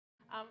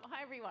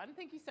Hi everyone,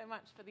 thank you so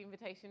much for the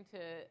invitation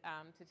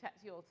to chat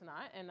to you all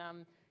tonight. And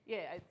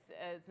yeah, it's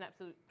an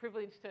absolute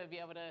privilege to be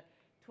able to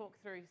talk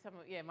through some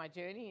of my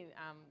journey in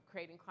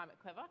creating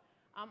ClimateClever.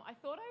 I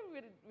thought I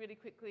would really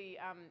quickly,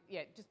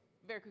 just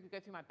very quickly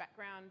go through my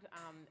background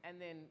and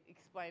then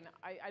explain.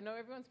 I know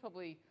everyone's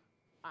probably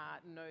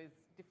knows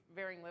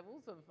varying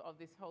levels of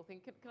this whole thing.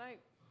 Can I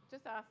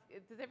just ask,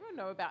 does everyone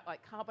know about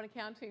like carbon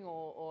accounting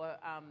or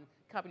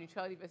carbon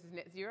neutrality versus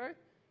net zero?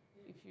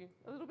 If you,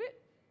 a little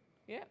bit?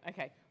 Yeah,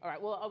 okay. All right,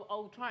 well,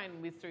 I'll try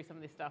and whiz through some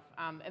of this stuff.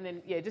 And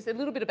then, just a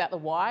little bit about the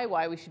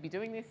why we should be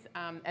doing this,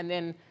 and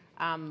then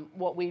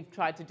what we've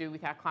tried to do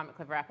with our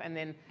ClimateClever app. And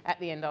then at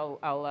the end,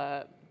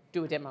 I'll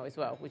do a demo as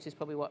well, which is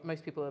probably what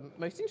most people are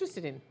most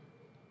interested in.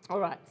 All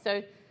right,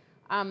 so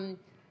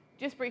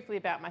just briefly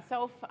about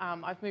myself.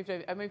 I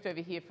moved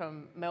over here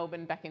from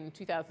Melbourne back in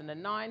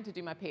 2009 to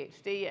do my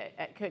PhD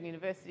at Curtin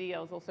University.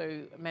 I was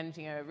also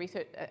managing a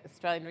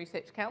Australian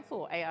Research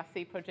Council, or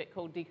ARC, project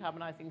called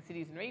Decarbonising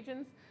Cities and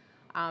Regions.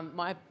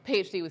 My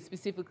PhD was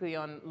specifically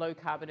on low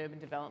carbon urban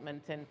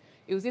development, and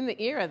it was in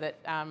the era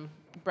that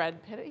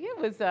Brad Pettit here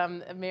was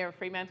Mayor of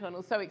Fremantle, and it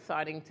was so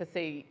exciting to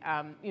see,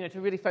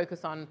 to really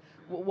focus on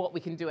what we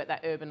can do at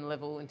that urban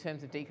level in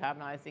terms of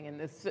decarbonising,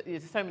 and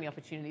there's so many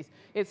opportunities.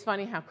 It's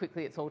funny how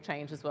quickly it's all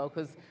changed as well,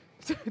 because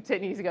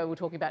 10 years ago we were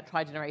talking about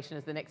trigeneration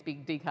as the next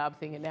big decarb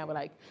thing, and now we're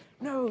like,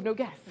 no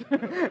gas.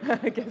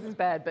 Gas is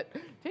bad, but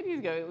 10 years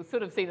ago it was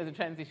sort of seen as a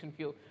transition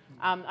fuel.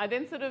 I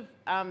then sort of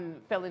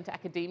fell into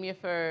academia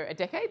for a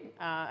decade.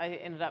 I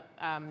ended up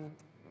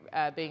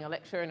being a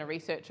lecturer and a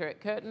researcher at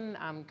Curtin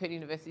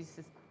University's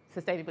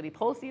Sustainability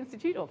Policy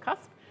Institute, or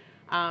CUSP.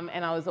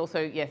 And I was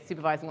also,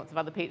 supervising lots of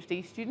other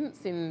PhD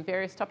students in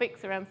various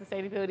topics around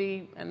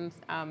sustainability and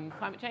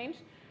climate change.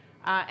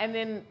 And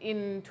then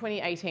in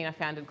 2018, I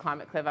founded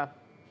ClimateClever.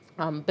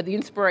 But the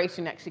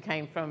inspiration actually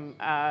came from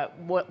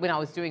when I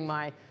was doing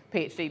my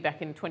PhD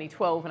back in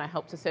 2012, and I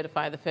helped to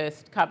certify the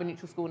first carbon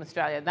neutral school in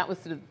Australia. And that was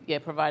sort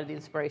of, provided the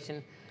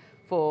inspiration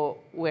for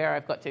where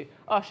I've got to.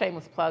 Oh,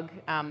 shameless plug.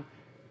 The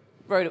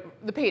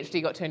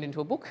PhD got turned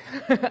into a book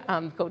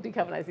called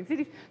Decarbonising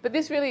Cities. But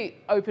this really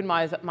opened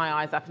my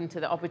eyes up into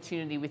the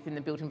opportunity within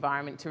the built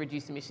environment to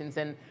reduce emissions.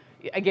 And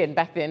again,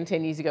 back then,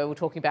 10 years ago, we were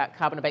talking about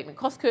carbon abatement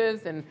cost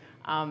curves and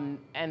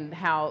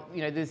how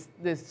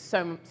there's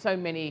so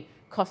many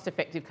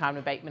cost-effective carbon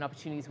abatement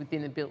opportunities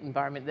within the built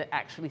environment that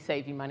actually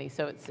save you money.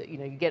 So it's you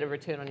get a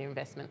return on your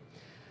investment.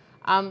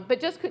 But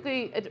just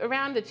quickly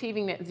around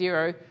achieving net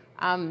zero.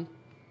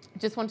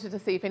 Just wanted to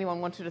see if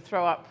anyone wanted to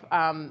throw up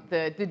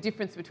the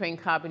difference between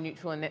carbon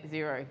neutral and net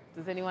zero.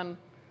 Does anyone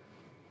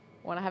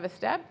want to have a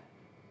stab?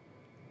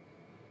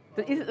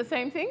 Is it the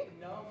same thing?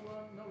 No,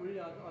 well, not really.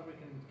 I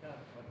reckon,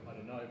 I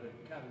don't know,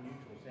 but carbon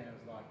neutral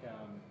sounds like,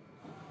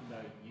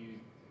 you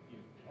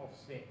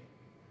offset,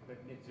 but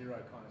net zero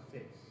kind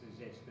of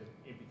suggests that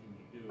everything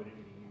you do and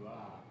everything you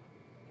are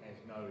has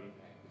no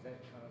impact. Is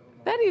that kind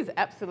of... That is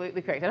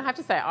absolutely correct. And I have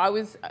to say, I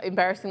was,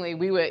 embarrassingly,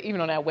 we were,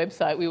 even on our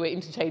website, we were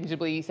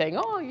interchangeably saying,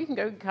 oh, you can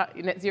go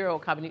net zero or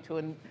carbon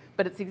neutral,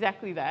 but it's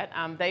exactly that.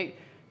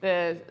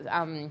 The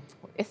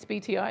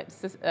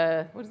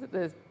SBTI, what is it?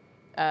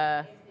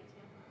 The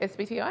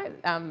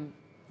SBTI,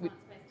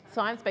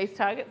 Science-Based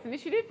Targets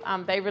Initiative,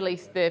 they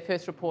released their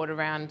first report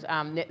around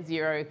net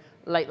zero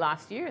late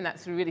last year, and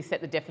that's really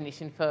set the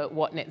definition for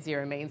what net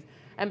zero means.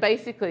 And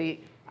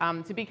basically,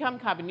 to become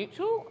carbon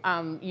neutral,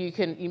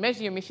 you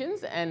measure your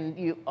emissions, and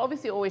you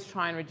obviously always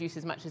try and reduce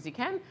as much as you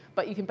can,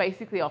 but you can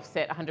basically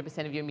offset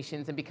 100% of your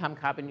emissions and become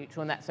carbon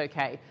neutral, and that's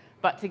okay.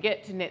 But to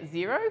get to net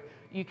zero,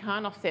 you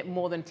can't offset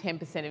more than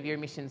 10% of your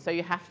emissions. So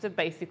you have to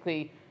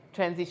basically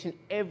transition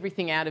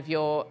everything out of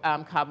your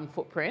carbon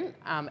footprint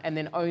and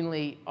then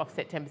only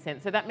offset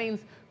 10%. So that means,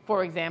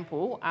 for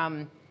example,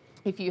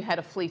 if you had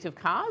a fleet of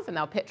cars and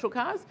they were petrol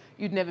cars,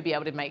 you'd never be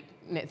able to make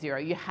net zero.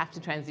 You have to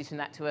transition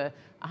that to a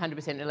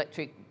 100%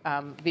 electric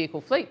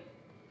vehicle fleet,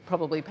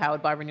 probably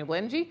powered by renewable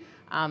energy.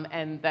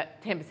 And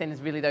that 10%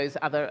 is really those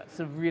other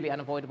sort of really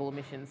unavoidable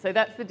emissions. So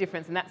that's the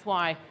difference, and that's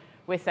why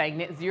we're saying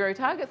net zero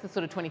targets are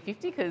sort of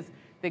 2050, because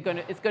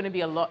it's going to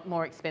be a lot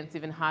more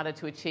expensive and harder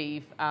to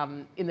achieve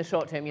in the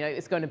short term.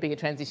 It's going to be a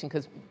transition,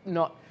 because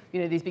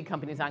these big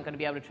companies aren't going to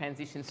be able to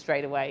transition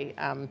straight away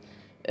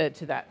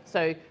to that.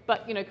 So,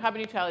 but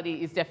carbon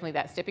neutrality is definitely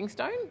that stepping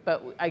stone.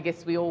 But I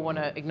guess we all want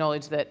to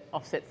acknowledge that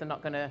offsets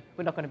are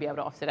we're not going to be able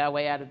to offset our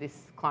way out of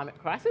this climate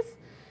crisis.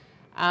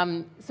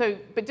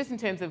 But just in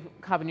terms of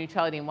carbon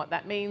neutrality and what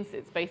that means,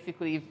 it's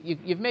basically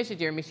you've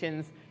measured your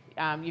emissions,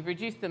 you've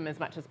reduced them as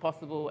much as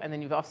possible, and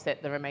then you've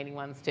offset the remaining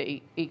ones to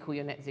equal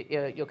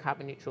your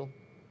carbon neutral.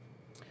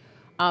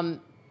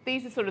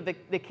 These are sort of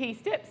the key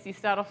steps. You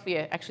start off,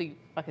 actually,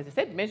 like as I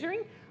said,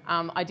 measuring.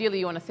 Ideally,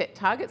 you want to set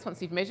targets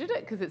once you've measured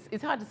it, because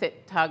it's hard to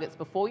set targets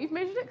before you've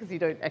measured it, because you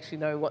don't actually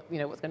know what's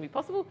going to be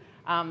possible.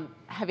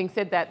 Having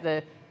said that,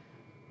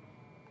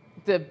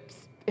 the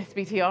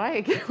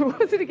SBTI, what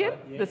was it again?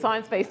 Yeah. The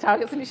Science-Based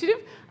Targets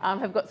Initiative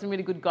have got some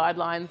really good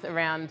guidelines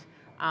around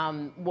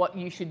what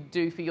you should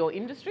do for your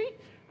industry.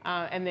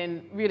 and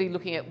then really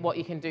looking at what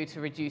you can do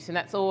to reduce. And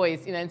that's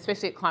always, you know,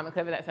 especially at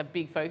ClimateClever, that's a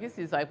big focus,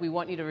 is like we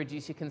want you to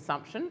reduce your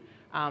consumption,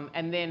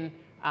 and then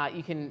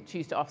you can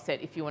choose to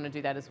offset if you want to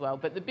do that as well.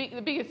 But the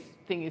biggest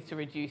thing is to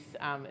reduce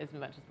as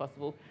much as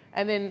possible.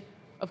 And then,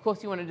 of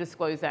course, you want to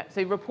disclose that.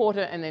 So report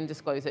it and then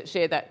disclose it.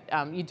 Share that.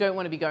 You don't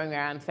want to be going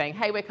around saying,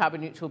 hey, we're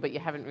carbon neutral, but you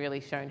haven't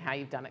really shown how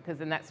you've done it, because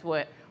then that's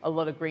where a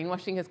lot of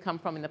greenwashing has come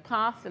from in the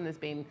past, and there's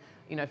been,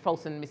 you know,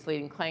 false and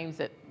misleading claims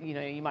that, you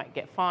know, you might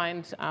get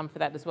fined for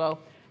that as well.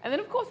 And then,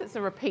 of course, it's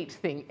a repeat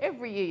thing.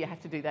 Every year you have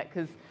to do that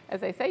because,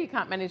 as they say, you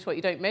can't manage what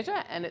you don't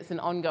measure, and it's an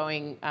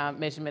ongoing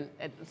measurement,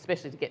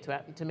 especially to get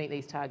to meet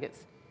these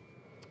targets.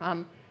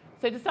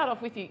 So to start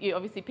off with, you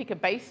obviously pick a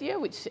base year,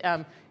 which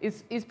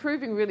is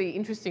proving really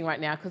interesting right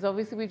now, because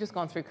obviously we've just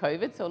gone through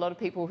COVID. So a lot of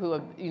people who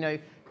are, you know,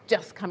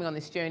 just coming on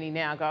this journey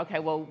now go, okay,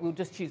 well, we'll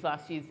just choose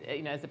last year's,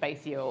 you know, as a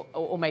base year,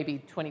 or maybe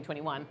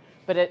 2021.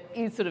 But it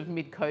is sort of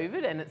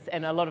mid-COVID,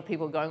 and a lot of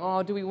people are going,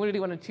 oh, do we really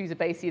want to choose a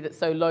base year that's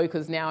so low,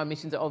 because now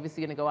emissions are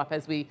obviously going to go up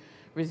as we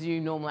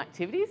resume normal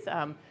activities.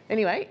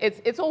 Anyway,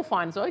 it's all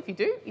fine. So if you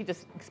do, you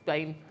just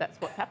explain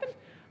that's what's happened.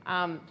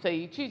 So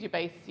you choose your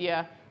base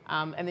year.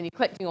 And then you're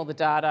collecting all the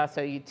data,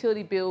 so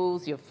utility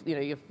bills, your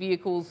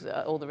vehicles,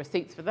 all the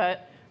receipts for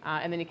that,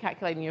 and then you're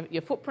calculating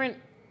your footprint.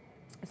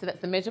 So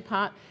that's the measure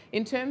part.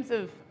 In terms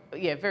of,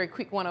 very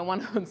quick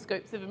 101 on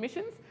scopes of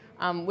emissions.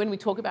 When we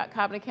talk about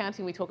carbon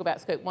accounting, we talk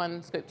about scope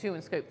 1, scope 2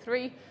 and scope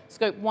 3.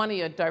 Scope 1 are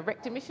your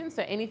direct emissions,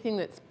 so anything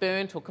that's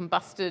burnt or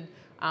combusted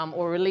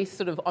or released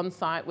sort of on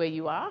site where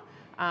you are.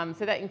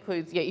 So that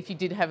includes, if you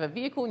did have a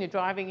vehicle and you're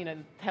driving, you know,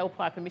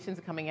 tailpipe emissions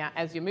are coming out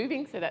as you're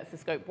moving, so that's the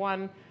scope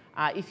 1.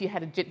 If you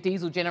had a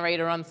diesel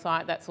generator on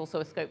site, that's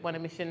also a scope 1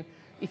 emission.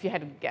 If you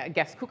had a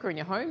gas cooker in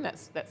your home,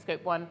 that's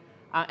scope 1.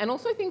 And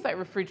also things like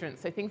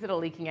refrigerants, so things that are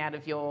leaking out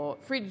of your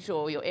fridge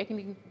or your air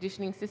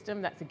conditioning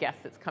system, that's a gas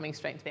that's coming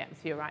straight into the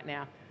atmosphere right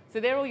now. So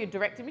they're all your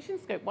direct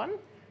emissions, scope 1.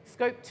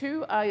 Scope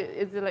 2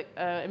 is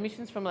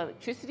emissions from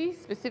electricity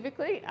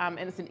specifically, and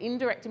it's an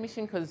indirect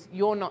emission because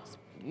you're not,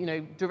 you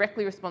know,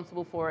 directly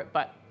responsible for it,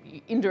 but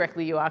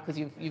indirectly you are because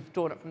you've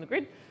drawn it from the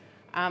grid.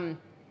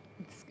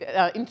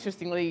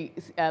 Interestingly,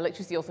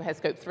 electricity also has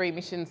scope 3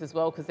 emissions as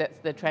well, because that's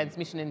the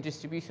transmission and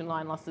distribution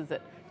line losses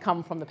that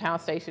come from the power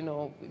station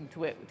or to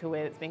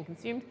where it's being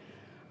consumed.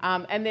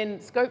 And then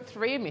scope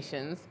 3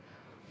 emissions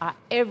are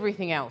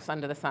everything else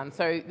under the sun.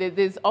 So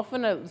there's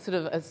often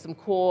some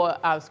core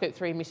scope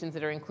 3 emissions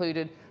that are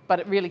included, but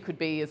it really could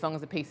be as long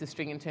as a piece of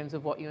string in terms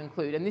of what you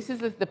include. And this is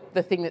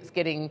the thing that's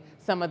getting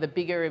some of the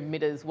bigger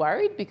emitters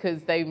worried,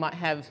 because they might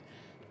have,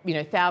 you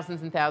know,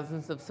 thousands and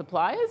thousands of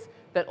suppliers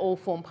that all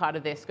form part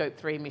of their scope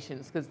 3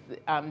 emissions, because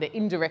they're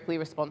indirectly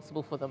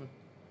responsible for them.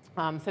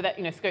 So that,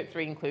 you know, scope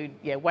 3 include,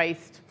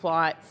 waste,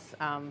 flights,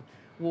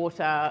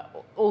 water,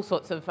 all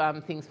sorts of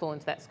things fall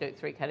into that scope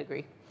 3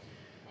 category.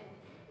 And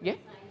yeah?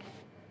 Saying that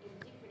in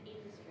different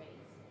industries,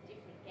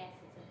 different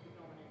gases are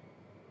predominant.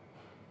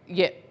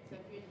 Yeah. So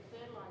if you're in the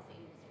fertiliser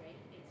industry,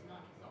 it's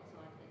nitrous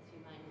oxide that's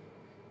your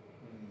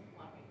main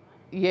worry,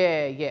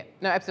 right? Yeah.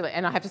 No, absolutely.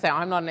 And I have to say,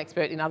 I'm not an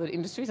expert in other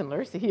industries, and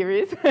Larissa here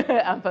is,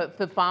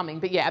 for farming.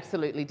 But yeah,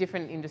 absolutely.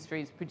 Different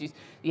industries produce,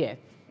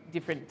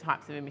 different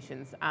types of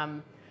emissions.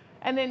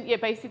 And then,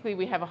 basically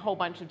we have a whole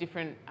bunch of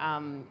different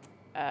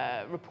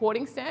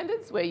reporting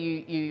standards where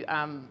you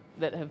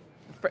that have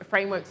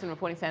frameworks and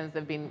reporting standards that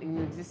have been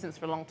in existence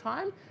for a long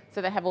time.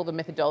 So they have all the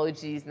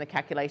methodologies and the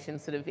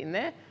calculations sort of in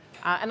there.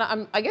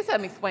 And I guess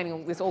I'm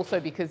explaining this also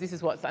because this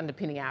is what's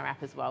underpinning our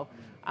app as well.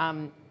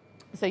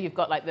 So you've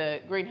got like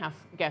the greenhouse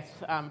gas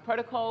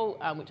protocol,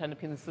 which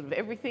underpins sort of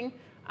everything.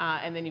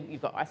 And then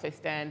you've got ISO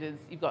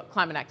standards. You've got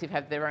Climate Active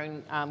have their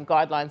own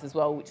guidelines as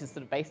well, which is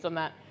sort of based on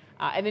that.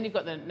 And then you've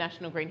got the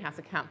National Greenhouse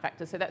Account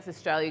Factor. So that's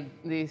Australia,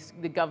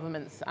 the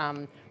government's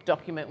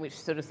document, which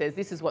sort of says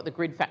this is what the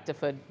grid factor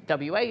for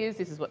WA is,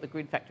 this is what the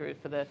grid factor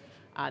for the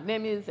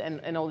NEM is,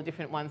 and all the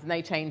different ones. And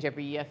they change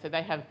every year. So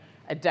they have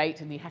a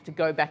date, and you have to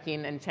go back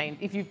in and change.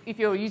 If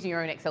you're using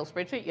your own Excel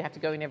spreadsheet, you have to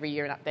go in every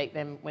year and update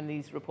them when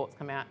these reports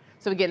come out.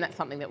 So again, that's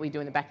something that we do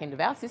in the back end of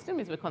our system,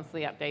 is we're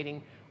constantly updating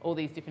all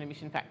these different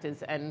emission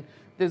factors. And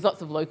there's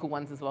lots of local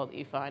ones as well that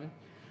you find.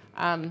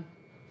 And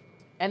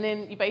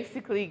then you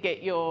basically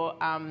get your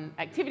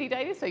activity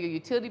data, so your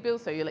utility bill,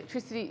 so your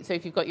electricity. So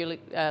if you've got your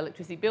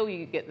electricity bill,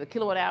 you get the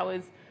kilowatt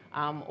hours,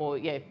 or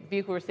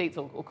vehicle receipts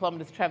or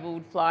kilometres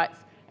travelled, flights,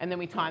 and then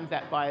we times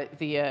that by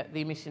the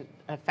emission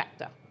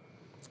factor.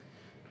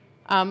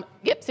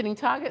 Setting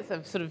targets.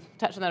 I've sort of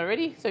touched on that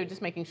already. So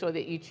just making sure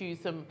that you choose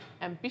some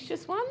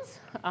ambitious ones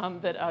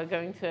that are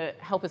going to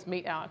help us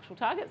meet our actual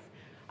targets.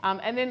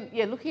 And then,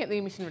 looking at the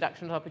emission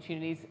reduction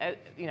opportunities,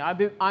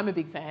 I'm a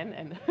big fan,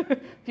 and a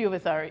few of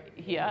us are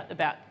here,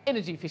 about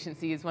energy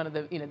efficiency is one of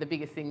the, the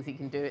biggest things you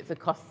can do. It's a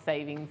cost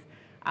savings.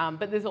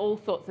 But there's all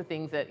sorts of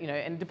things that,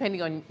 and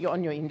depending on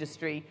your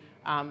industry,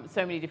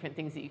 so many different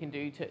things that you can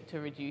do to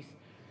reduce,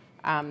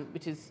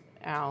 which is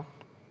our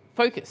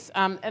focus.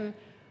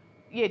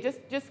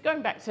 Just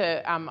going back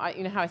to,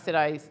 how I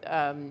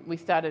said we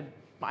started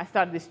I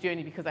started this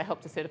journey because I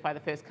helped to certify the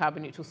first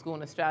carbon neutral school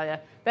in Australia.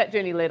 That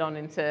journey led on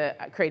into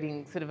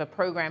creating sort of a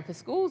program for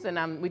schools,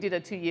 and we did a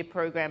 2-year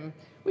program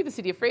with the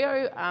City of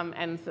Freo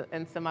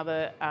and some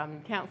other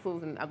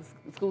councils and other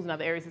schools in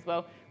other areas as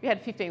well. We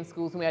had 15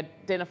 schools, and we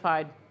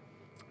identified,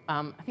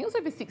 I think it was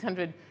over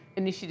 600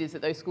 initiatives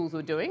that those schools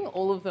were doing.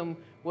 All of them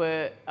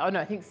were,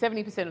 I think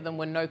 70% of them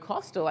were no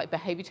cost or like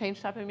behaviour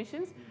change type of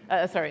initiatives.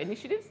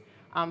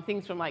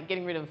 Things from like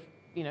getting rid of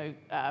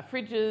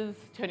fridges,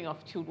 turning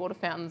off chilled water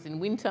fountains in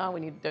winter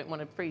when you don't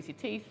want to freeze your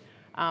teeth,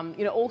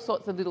 all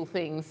sorts of little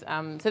things.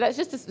 So that's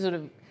just to sort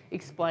of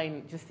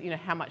explain just,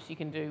 how much you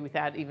can do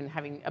without even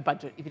having a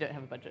budget if you don't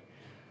have a budget.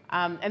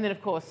 And then, of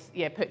course,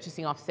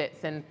 purchasing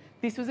offsets. And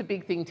this was a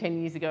big thing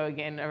 10 years ago,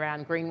 again,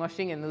 around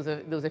greenwashing. And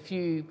there was a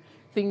few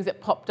things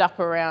that popped up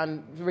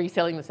around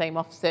reselling the same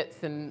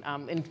offsets and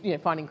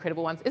finding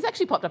credible ones. It's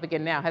actually popped up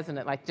again now, hasn't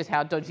it? Like just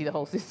how dodgy the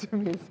whole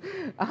system is.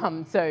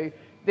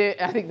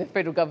 I think the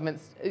federal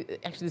government's,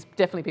 actually there's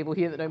definitely people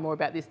here that know more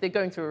about this. They're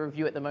going through a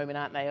review at the moment,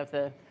 aren't they, of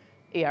the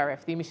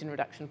ERF, the Emission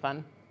Reduction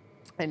Fund,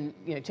 and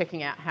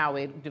checking out how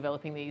we're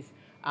developing these.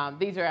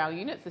 These are our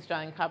units,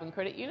 Australian carbon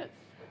credit units,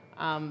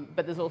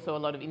 but there's also a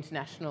lot of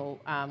international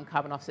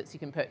carbon offsets you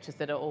can purchase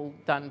that are all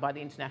done by the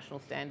international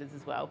standards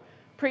as well.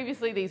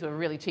 Previously, these were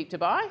really cheap to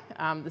buy.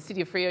 The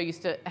City of Freo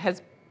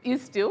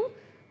is still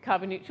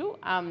carbon neutral,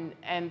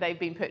 and they've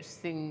been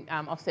purchasing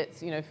offsets,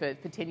 for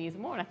 10 years or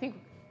more. And I think,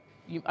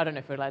 I don't know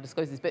if we're allowed to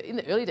disclose this, but in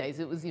the early days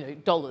it was,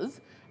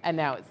 dollars, and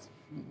now it's,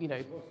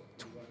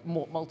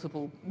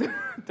 multiple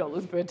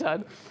dollars per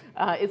tonne.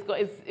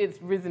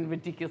 It's risen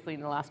ridiculously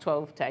in the last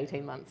 12 to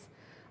 18 months.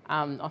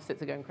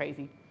 Offsets are going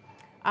crazy.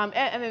 And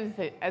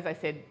then, as I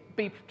said,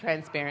 be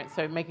transparent.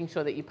 So making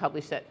sure that you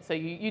publish that. So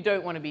you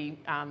don't want to be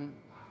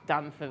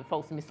done for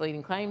false and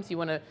misleading claims. You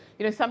want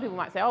to, some people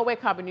might say, oh, we're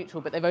carbon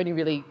neutral, but they've only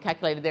really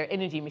calculated their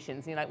energy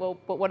emissions. And you're like, well,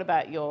 but what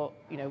about your,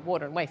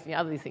 water and waste and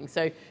other things?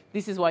 So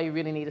this is why you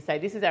really need to say,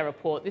 this is our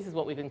report, this is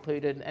what we've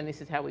included, and this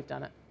is how we've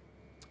done it.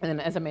 And then,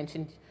 as I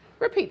mentioned,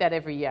 repeat that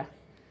every year.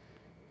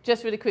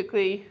 Just really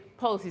quickly,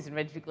 policies and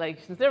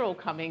regulations, they're all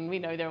coming. We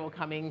know they're all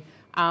coming,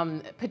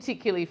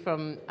 particularly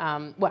from,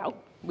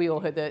 we all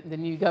heard the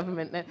new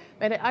government.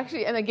 And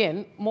actually, and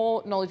again,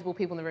 more knowledgeable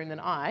people in the room than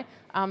I.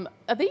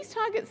 Are these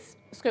targets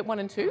scope 1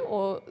 and 2,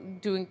 or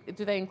do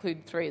they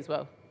include 3 as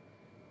well?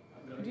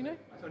 Do you know?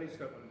 I thought it's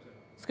scope 1 and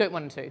 2. Scope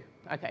 1 and 2,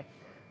 okay.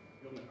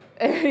 You'll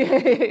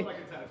know.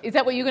 Is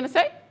that what you're going to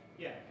say?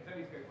 Yeah, it's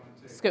only scope 1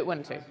 and 2. Scope 1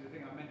 and 2. Actually, the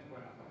thing I meant to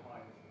point out for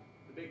pie is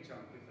the big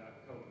chunk is that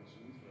coal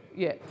emissions.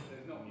 Yeah.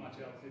 There's not much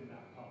else in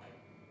that pie.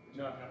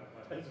 No,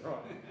 that's right.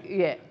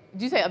 Yeah.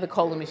 Did you say other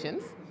coal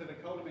emissions? So the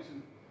coal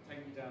emissions take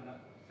you down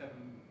that 5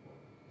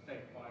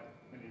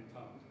 million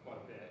tonnes,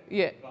 quite a bit.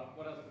 Yeah. But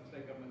what else does the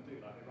state government do?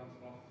 Like they run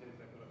some offices,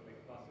 they've got a big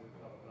buses,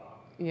 blah, blah, blah.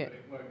 Yeah. But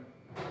it won't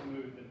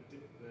move the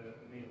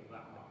needle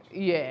that much.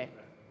 Yeah.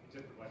 It's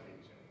just provide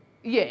leadership.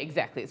 Yeah,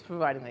 exactly. It's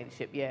providing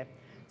leadership, yeah.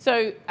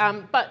 So,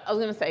 but I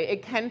was going to say,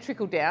 it can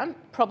trickle down.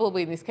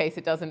 Probably in this case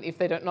it doesn't if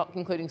they're not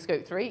including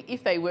Scope 3.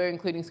 If they were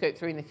including Scope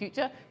 3 in the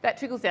future, that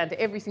trickles down to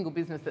every single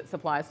business that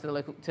supplies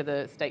to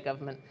the state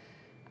government.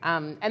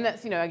 And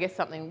that's, I guess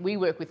something, we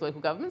work with local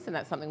governments, and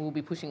that's something we'll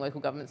be pushing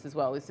local governments as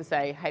well, is to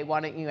say, hey,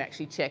 why don't you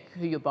actually check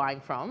who you're buying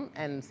from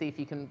and see if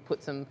you can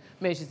put some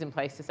measures in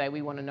place to say,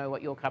 we want to know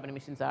what your carbon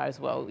emissions are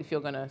as well if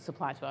you're going to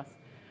supply to us.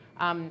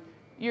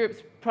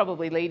 Europe's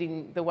probably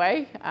leading the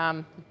way.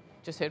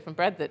 Just heard from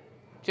Brad that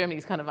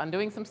Germany's kind of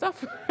undoing some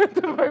stuff at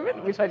the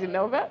moment, which I didn't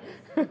know about.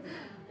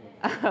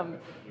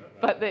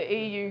 But the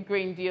EU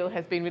Green Deal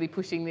has been really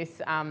pushing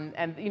this, and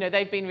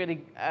they've been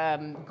really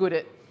good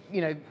at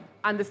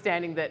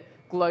understanding that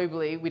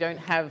globally we don't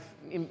have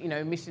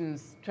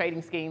emissions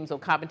trading schemes or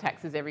carbon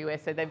taxes everywhere.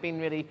 So they've been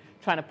really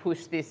trying to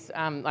push this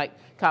like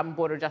carbon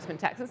border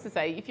adjustment taxes to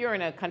say if you're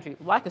in a country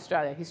like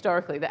Australia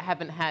historically that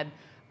haven't had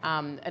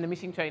an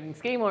emission trading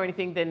scheme or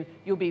anything, then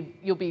you'll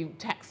be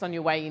taxed on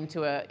your way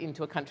into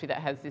a country that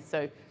has this.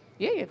 So,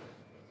 yeah.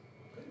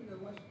 Couldn't the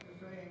Western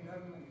Australian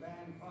government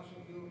ban fossil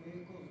fuel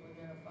vehicles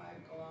within a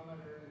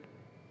 5-kilometre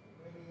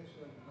radius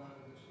of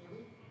the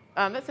city?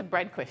 That's a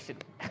Brad question.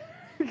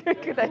 Could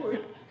they? They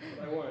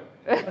won't.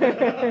 Why don't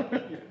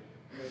you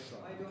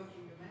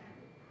demand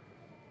it?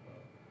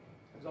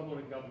 Because I'm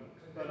not in government.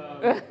 But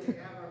They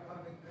have our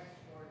public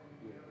transport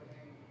and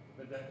everything.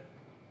 but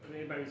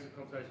there may be some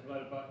conversation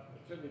later. But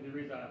certainly there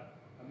is a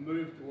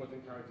move towards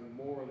encouraging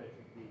more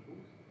electric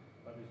vehicles,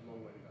 but there's a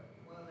long way to go.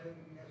 Well, they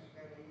wouldn't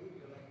necessarily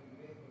use electric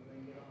vehicles,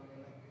 they can get on the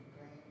electric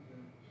trains,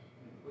 and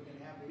we can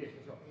have these,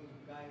 Yes, that's right.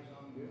 these guys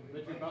on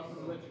Electric buses,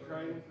 electric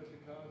trains,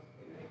 electric cars.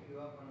 They pick you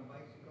up on a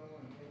bicycle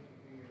and take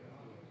you to your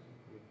office.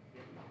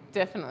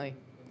 Definitely.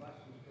 The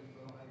buses could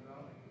go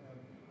hydraulic,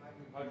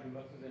 Hydrogen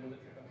buses and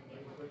electric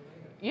buses.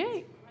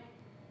 Yeah.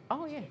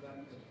 Oh, yeah. got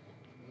the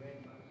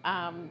red bus.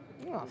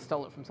 I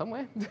stole it from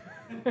somewhere.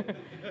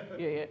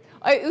 yeah.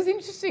 It was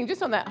interesting,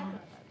 just on that.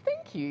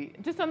 Thank you.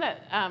 Just on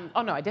that.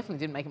 Oh no, I definitely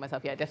didn't make it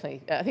myself. Yeah,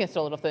 definitely. I think I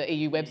stole it off the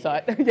EU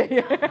website.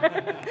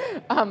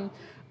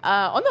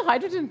 On the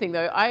hydrogen thing,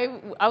 though, I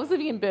was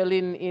living in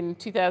Berlin in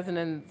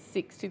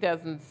 2006,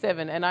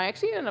 2007, and I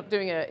actually ended up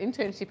doing an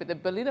internship at the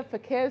Berliner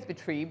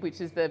Verkehrsbetrieb,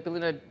 which is the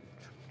Berliner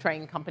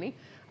train company,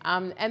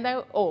 and they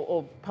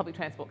or public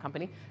transport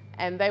company,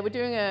 and they were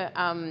doing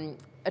a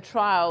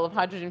trial of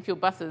hydrogen fuel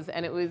buses,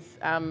 and it was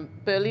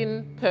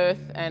Berlin,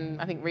 Perth,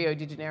 and I think Rio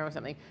de Janeiro or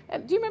something.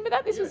 And do you remember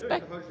that? This was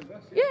back. Bus,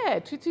 yeah,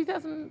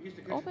 2000. Used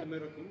to catch the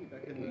Motor King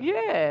back in the.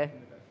 Yeah.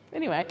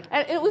 Anyway,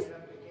 and it was.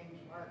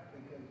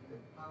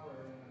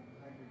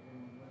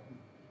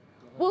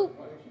 Well,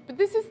 but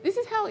this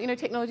is how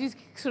technologies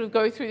sort of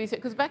go through these.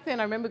 Because back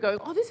then I remember going,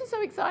 oh, this is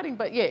so exciting,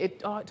 but yeah,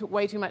 it took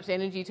way too much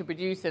energy to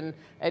produce, and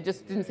it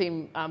just didn't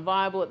seem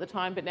viable at the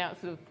time. But now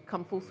it's sort of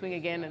come full swing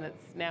again, and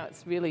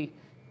it's really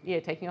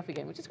taking off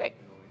again, which is great.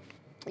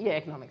 Yeah,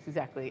 economics,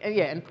 exactly, and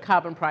and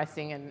carbon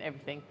pricing and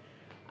everything.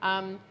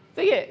 So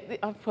yeah,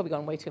 I've probably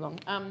gone way too long.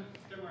 Don't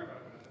worry about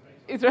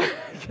it. It's right.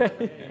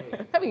 Okay.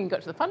 Haven't even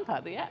got to the fun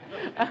part yet.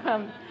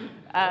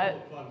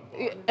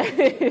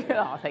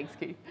 Oh, thanks,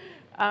 Keith.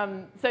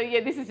 So yeah,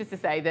 this is just to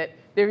say that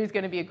there is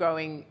going to be a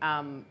growing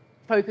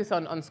focus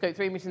on Scope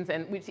 3 emissions,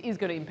 and which is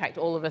going to impact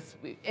all of us,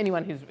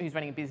 anyone who's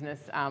running a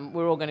business.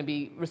 We're all going to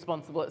be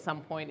responsible at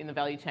some point in the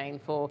value chain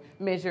for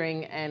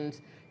measuring,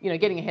 and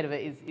getting ahead of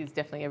it is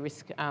definitely a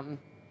risk.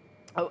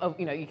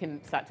 You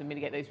can start to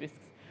mitigate those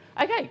risks.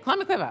 Okay,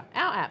 ClimateClever,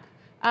 our app.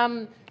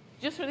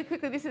 Just really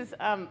quickly, this is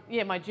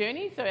my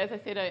journey. So as I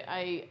said,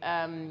 I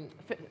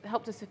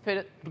helped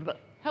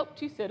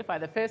to certify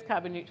the first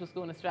carbon neutral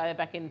school in Australia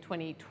back in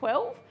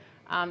 2012.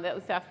 That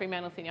was South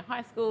Fremantle Senior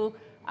High School.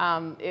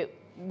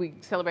 We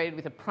celebrated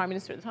with the Prime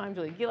Minister at the time,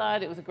 Julia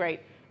Gillard. It was a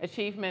great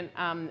achievement.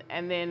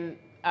 And then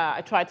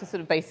I tried to sort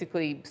of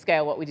basically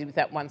scale what we did with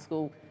that one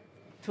school.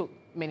 Took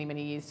many,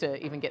 many years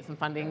to even get some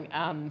funding.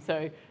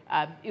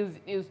 It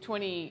was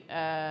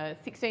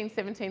 2016,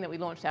 17 that we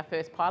launched our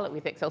first pilot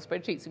with Excel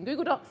spreadsheets and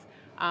Google Docs.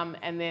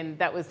 And then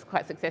that was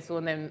quite successful.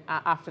 And then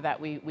after that,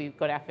 we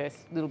got our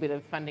first little bit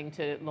of funding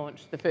to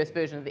launch the first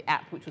version of the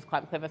app, which was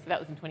ClimateClever. So that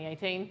was in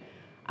 2018.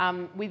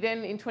 We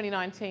then, in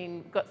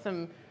 2019, got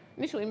some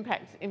initial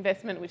impact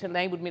investment, which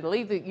enabled me to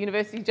leave the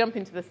university, jump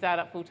into the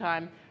startup full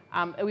time.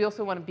 We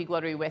also won a big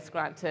Lottery West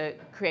grant to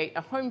create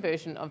a home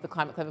version of the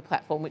ClimateClever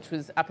platform, which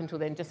was up until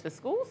then just for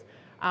schools.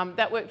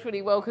 That worked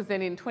really well because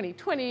then in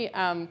 2020,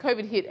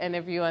 COVID hit and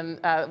everyone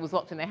was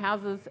locked in their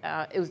houses.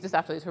 It was just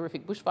after those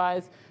horrific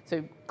bushfires.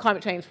 So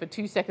climate change for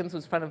 2 seconds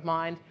was front of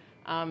mind.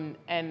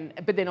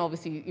 But then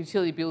obviously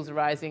utility bills are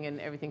rising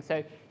and everything.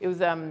 So it was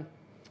a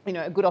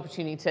good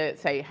opportunity to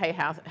say,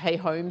 hey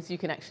homes, you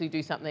can actually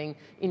do something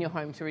in your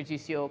home to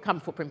reduce your carbon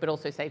footprint, but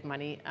also save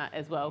money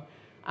as well.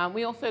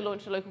 We also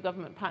launched a local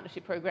government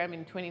partnership program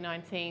in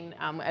 2019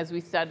 as we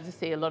started to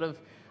see a lot of,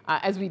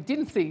 as we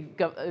didn't see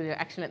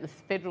action at the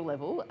federal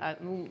level,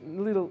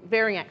 little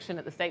varying action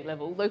at the state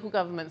level. Local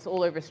governments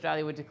all over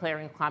Australia were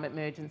declaring a climate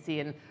emergency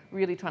and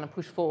really trying to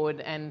push forward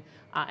and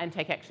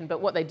take action.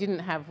 But what they didn't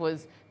have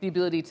was the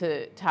ability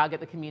to target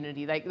the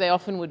community. They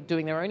often were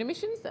doing their own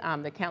emissions,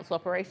 the council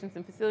operations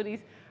and facilities,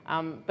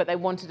 but they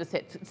wanted to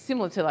set,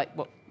 similar to like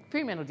what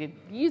Fremantle did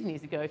years and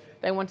years ago,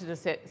 they wanted to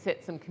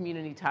set some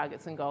community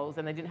targets and goals,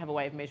 and they didn't have a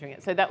way of measuring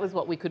it. So that was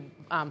what we could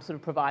sort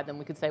of provide them.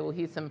 We could say, well,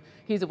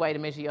 here's a way to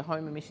measure your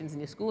home emissions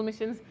and your school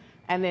emissions.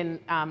 And then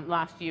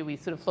last year we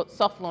sort of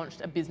soft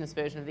launched a business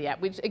version of the app,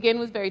 which again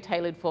was very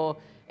tailored for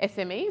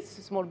SMEs,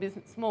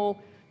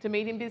 small to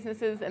medium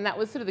businesses, and that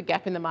was sort of the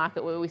gap in the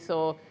market where we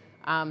saw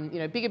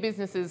bigger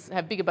businesses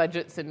have bigger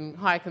budgets and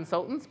hire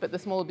consultants, but the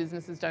smaller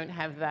businesses don't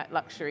have that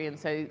luxury, and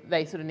so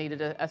they sort of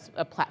needed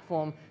a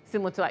platform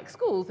similar to like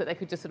schools that they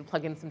could just sort of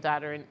plug in some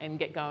data and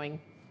get going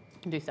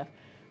and do stuff.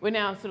 We're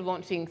now sort of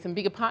launching some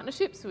bigger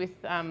partnerships with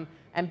and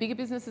bigger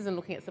businesses and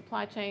looking at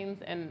supply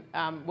chains, and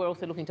we're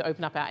also looking to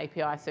open up our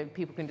API so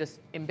people can just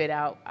embed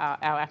our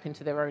app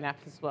into their own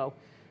apps as well.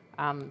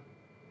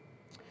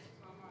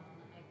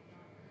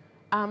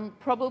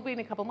 Probably in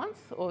a couple of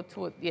months or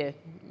toward,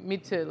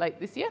 mid to late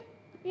this year.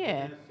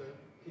 Yeah. Vanessa,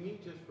 can you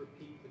just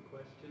repeat the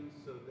question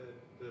so that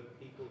the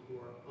people who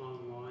are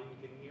online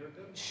can hear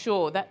them?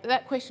 Sure.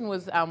 That question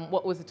was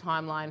what was the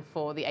timeline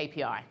for the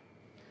API?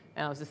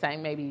 And I was just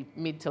saying maybe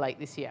mid to late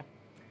this year.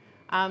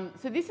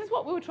 So this is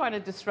what we were trying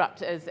to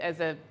disrupt as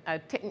a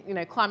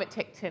climate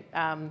tech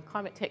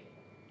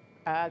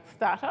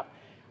startup.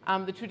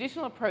 The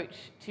traditional approach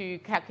to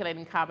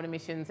calculating carbon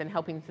emissions and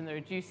helping them to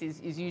reduce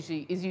is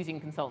using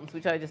consultants,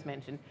 which I just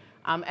mentioned,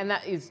 and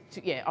that is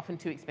often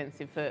too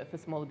expensive for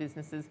smaller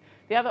businesses.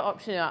 The other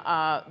option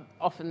are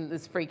often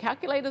there's free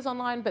calculators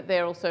online, but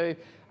they're also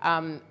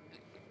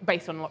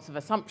based on lots of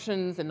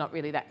assumptions and not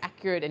really that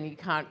accurate, and you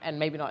can't, and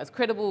maybe not as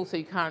credible, so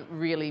you can't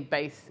really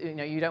base,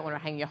 you don't want to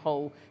hang your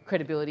whole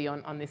credibility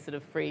on this sort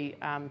of free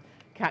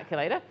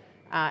calculator,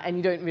 and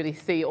you don't really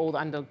see all the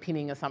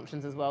underpinning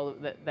assumptions as well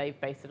that they've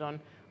based it on.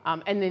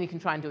 And then you can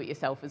try and do it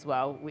yourself as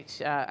well,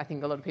 which I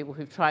think a lot of people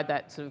who've tried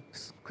that sort of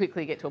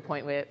quickly get to a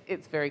point where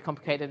it's very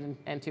complicated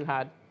and too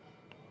hard.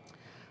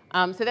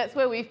 So that's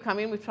where we've come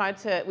in. We've tried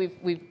to,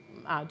 we've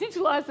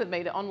digitalised it,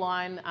 made it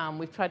online.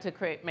 We've tried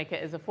to make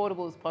it as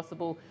affordable as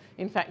possible.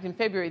 In fact, in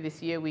February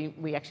this year,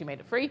 we actually made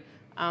it free.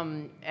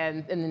 And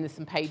then there's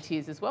some paid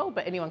tiers as well,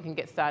 but anyone can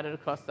get started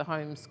across the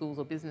homes, schools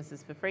or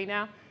businesses for free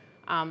now.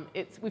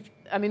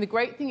 The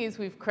great thing is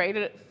we've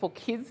created it for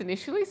kids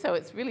initially, so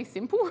it's really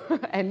simple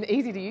and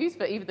easy to use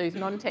for even those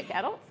non-tech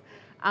adults.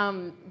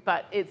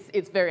 But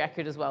it's very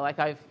accurate as well. Like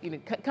I've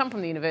come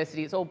from the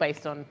university, it's all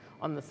based on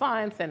the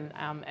science and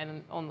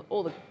on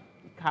all the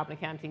carbon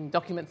accounting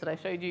documents that I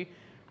showed you.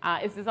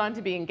 It's designed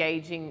to be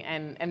engaging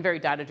and very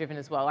data driven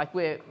as well. Like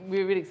we're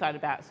really excited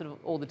about sort of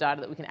all the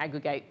data that we can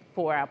aggregate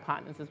for our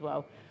partners as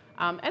well.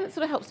 And it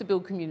sort of helps to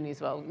build community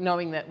as well,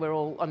 knowing that we're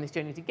all on this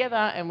journey together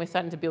and we're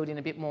starting to build in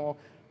a bit more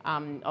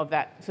of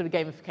that sort of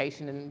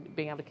gamification and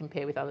being able to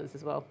compare with others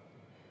as well.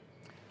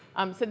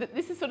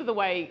 This is sort of the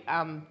way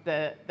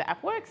the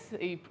app works.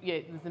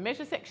 There's the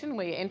measure section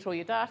where you enter all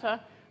your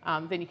data.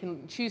 Then you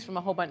can choose from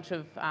a whole bunch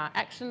of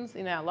actions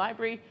in our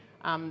library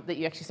that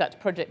you actually start to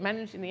project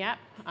manage in the app.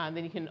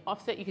 Then you can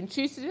offset. You can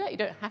choose to do that. You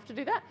don't have to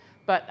do that.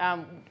 But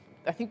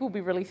I think we'll be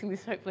releasing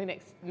this hopefully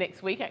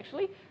next week,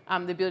 actually.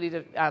 The ability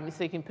to,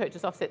 so you can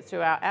purchase offsets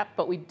through our app,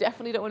 but we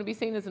definitely don't want to be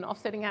seen as an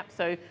offsetting app.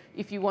 So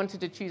if you wanted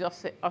to choose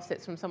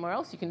offsets from somewhere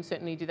else, you can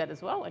certainly do that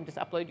as well and just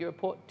upload your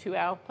report to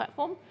our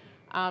platform.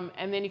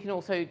 And then you can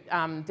also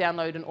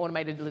download an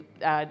automated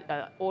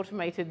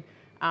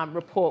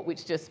report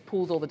which just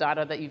pulls all the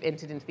data that you've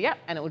entered into the app,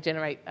 and it will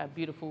generate a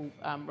beautiful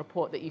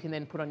report that you can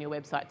then put on your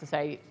website to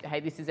say, hey,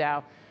 this is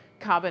our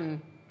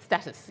carbon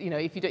status.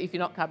 If you're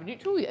not carbon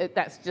neutral,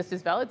 that's just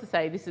as valid to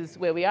say this is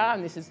where we are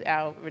and this is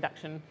our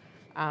reduction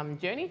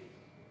journey.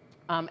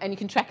 And you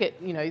can track it,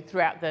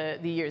 throughout the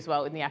year as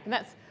well in the app, and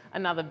that's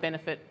another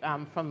benefit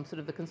from sort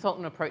of the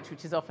consultant approach,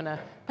 which is often a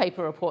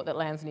paper report that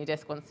lands on your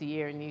desk once a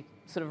year and you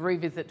sort of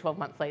revisit 12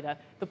 months later.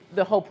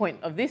 The whole point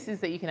of this is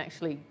that you can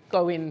actually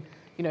go in,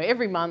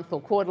 every month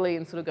or quarterly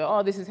and sort of go,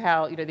 oh, this is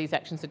how, these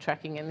actions are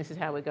tracking and this is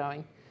how we're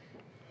going.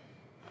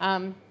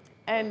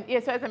 And yeah,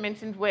 so as I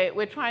mentioned, we're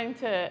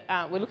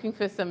looking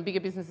for some bigger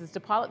businesses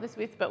to pilot this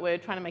with, but we're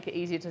trying to make it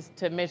easier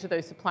to measure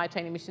those supply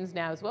chain emissions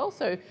now as well.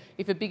 So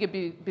if a bigger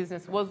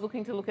business was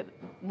wanting to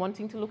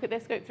look at their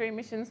Scope 3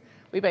 emissions,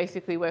 we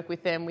basically work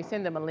with them, we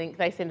send them a link,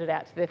 they send it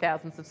out to their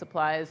thousands of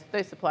suppliers,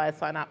 those suppliers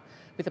sign up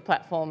with the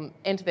platform,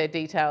 enter their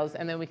details,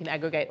 and then we can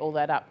aggregate all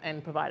that up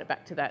and provide it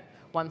back to that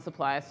one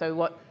supplier. So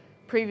what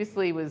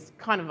previously was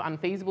kind of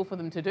unfeasible for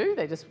them to do,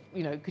 they just,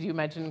 could you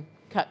imagine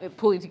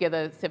pulling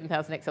together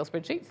 7,000 Excel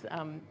spreadsheets?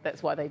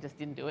 That's why they just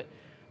didn't do it.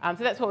 So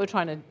that's what we're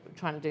trying to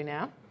do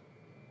now.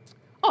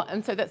 Oh,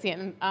 and so that's the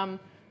end.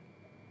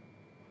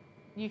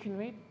 You can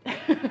read.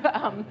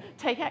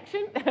 Take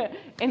action.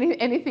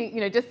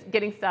 Anything, just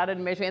getting started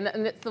and measuring.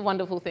 And that's the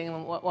wonderful thing.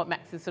 And what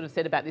Max has sort of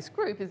said about this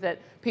group is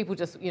that people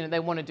just, they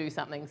want to do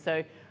something.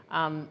 So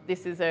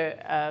this is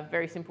a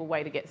very simple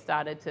way to get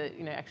started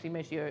to, actually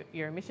measure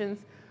your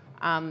emissions.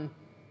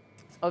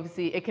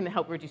 Obviously, it can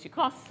help reduce your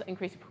costs,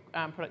 increase your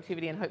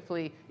productivity, and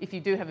hopefully, if you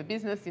do have a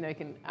business, it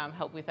can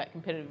help with that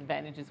competitive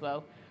advantage as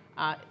well.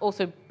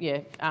 Also,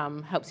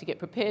 helps you get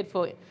prepared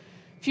for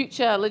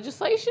future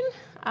legislation.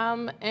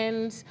 I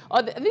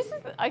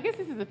guess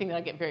this is the thing that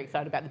I get very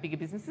excited about. The bigger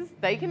businesses,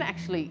 they can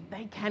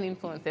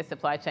influence their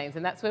supply chains,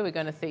 and that's where we're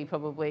going to see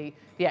probably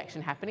the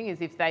action happening. Is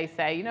if they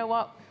say, you know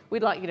what,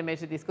 we'd like you to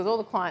measure this, because all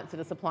the clients that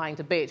are supplying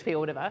to BHP or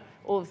whatever,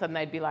 all of a sudden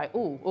they'd be like,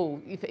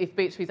 if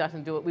BHP's starting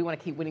to do it, we want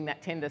to keep winning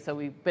that tender, so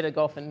we better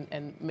go off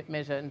and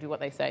measure and do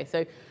what they say.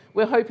 So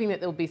we're hoping that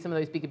there'll be some of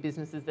those bigger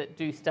businesses that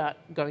do start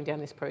going down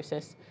this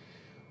process.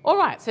 All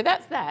right, so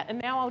that's that,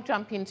 and now I'll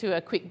jump into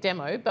a quick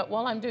demo, but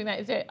while I'm doing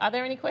that, are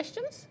there any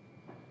questions?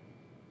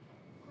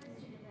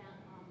 Question about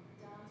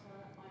data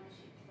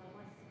ownership. So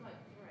my Scope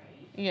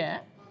 3,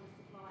 Yeah. I'm a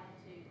supplier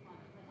to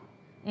ClimateClever.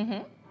 Mm-hmm. Do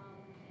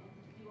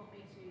you want me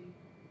to use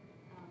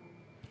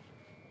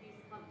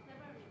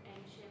ClimateClever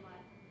and share my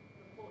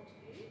report to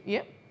you?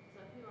 Yep. So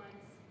who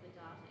owns the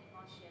data if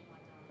I share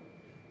my data?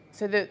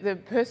 So the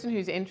person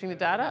who's entering the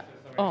data...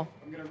 I'm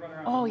going to run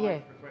around Oh, the yeah.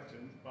 mic for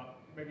questions, but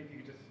maybe if you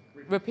could just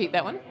Repeat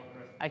that one?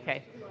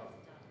 Okay.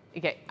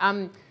 Okay.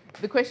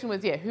 The question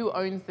was, who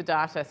owns the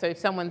data? So if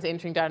someone's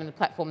entering data in the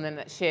platform, then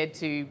that's shared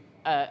to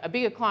a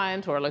bigger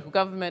client or a local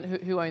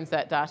government. Who owns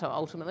that data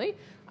ultimately?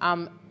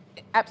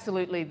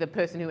 Absolutely, the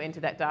person who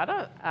entered that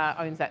data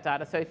owns that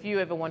data. So if you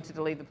ever wanted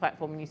to leave the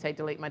platform and you say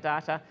delete my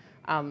data,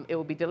 it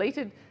will be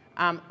deleted.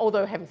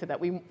 Although having said that,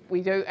 we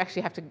do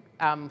actually have to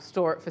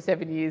store it for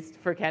 7 years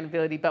for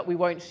accountability, but we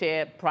won't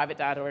share private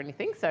data or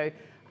anything. So.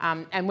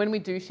 And when we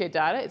do share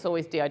data, it's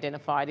always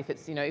de-identified if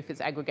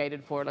it's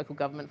aggregated for a local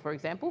government, for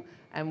example,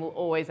 and we'll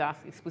always ask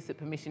explicit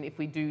permission if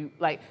we do,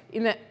 like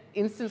in that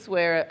instance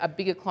where a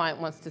bigger client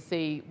wants to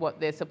see what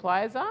their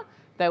suppliers are,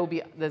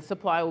 the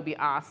supplier will be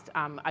asked,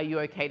 are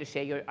you okay to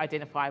share your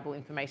identifiable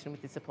information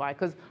with the supplier?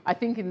 Because I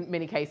think in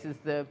many cases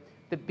the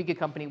bigger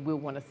company will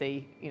want to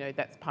see,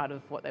 that's part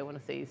of what they want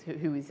to see is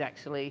who's that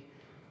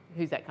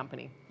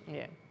company,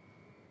 yeah.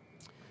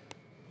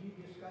 You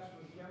discussed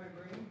with Jerry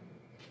Green,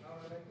 our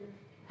elected?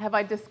 Have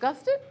I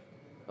discussed it?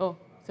 Oh,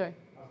 sorry.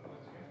 Have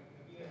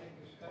you had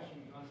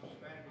discussions on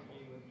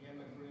strategy with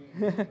Gemma Green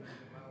and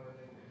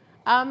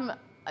how are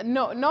they?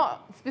 No,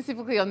 not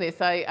specifically on this.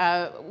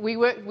 We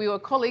were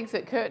colleagues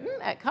at Curtin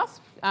at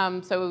Cusp,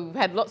 so we've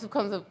had lots of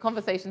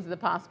conversations in the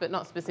past, but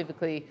not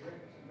specifically.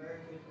 Very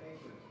good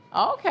paper.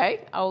 Oh,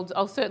 okay,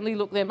 I'll certainly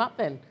look them up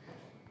then.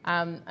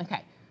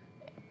 Okay,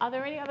 are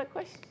there any other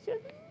questions?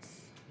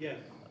 Yes.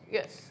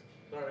 Yes.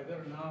 Sorry, I got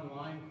an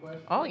online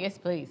question. Oh, yes,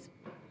 please.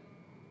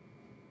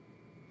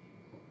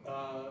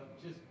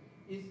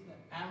 Is the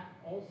app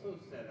also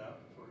set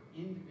up for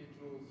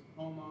individuals,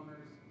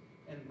 homeowners,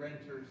 and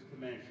renters to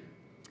measure?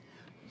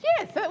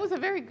 Yes, that was a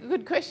very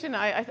good question.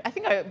 I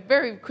think I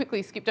very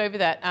quickly skipped over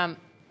that.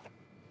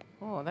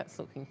 Oh, that's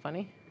looking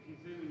funny. If you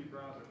zoom in your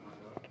browser, it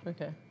might work.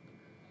 Okay.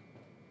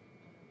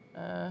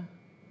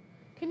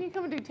 Can you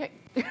come and do tech?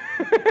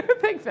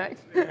 Thanks,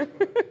 Max.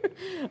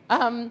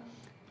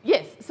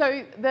 Yes,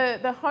 so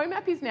the home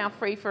app is now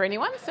free for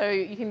anyone. So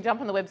you can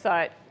jump on the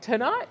website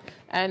tonight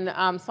and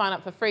sign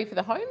up for free for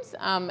the homes.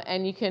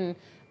 And you can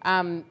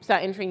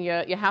start entering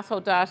your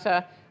household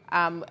data.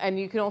 And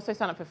you can also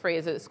sign up for free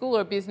as a school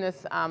or a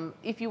business.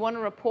 If you want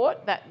a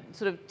report, that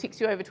sort of ticks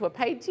you over to a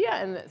paid tier,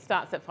 and it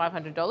starts at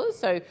 $500.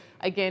 So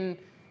again,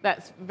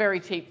 that's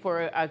very cheap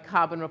for a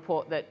carbon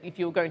report that if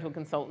you're going to a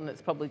consultant,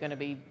 it's probably going to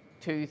be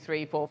 $2,000,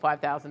 $3,000,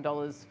 $4,000,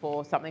 $5,000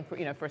 for something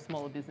for a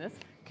smaller business.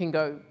 Can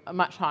go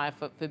much higher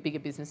for bigger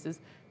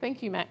businesses.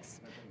 Thank you, Max.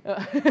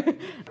 Okay.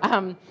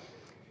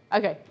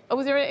 Oh,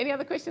 was there any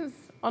other questions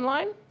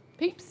online,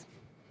 peeps?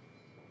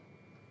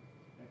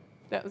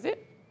 That was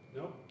it?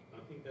 No, I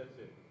think that's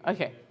it.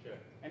 Okay.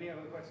 Any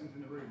other questions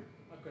in the room?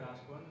 I could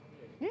ask one.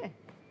 Yeah.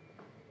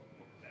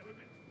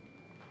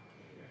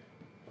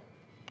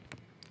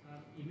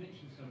 You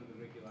mentioned some of the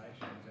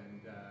regulations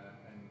and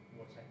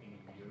what's happening in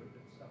Europe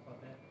and stuff like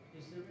that.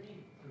 Is there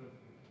any sort of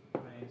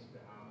plans to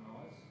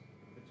harmonise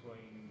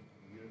between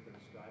Europe and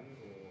Australia,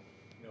 or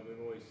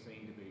we've always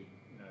seemed to be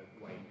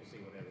waiting to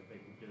see what other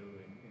people do,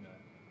 and you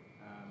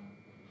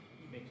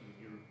mentioned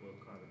that Europe were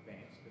kind of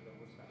advanced with all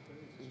this stuff. So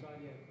is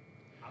Australia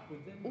up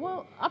with them?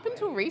 Well, up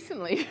until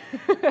recently,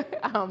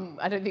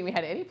 I don't think we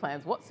had any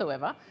plans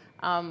whatsoever.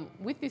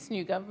 With this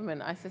new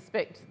government, I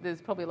suspect there's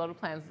probably a lot of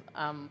plans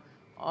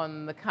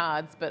on the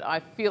cards, but I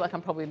feel like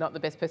I'm probably not the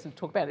best person to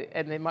talk about it,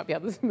 and there might be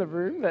others in the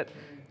room. But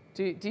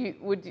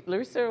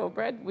Larissa or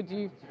Brad, would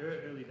you? It's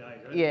early days. I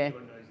don't Yeah. think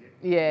anyone knows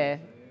yet.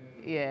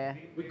 Yeah.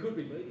 We could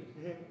be leaders.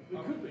 We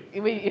could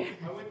be.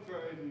 I would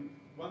throw in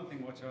one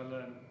thing which I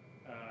learned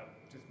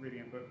just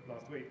reading a book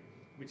last week,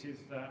 which is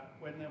that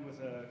when there was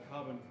a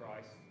carbon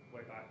price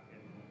way back in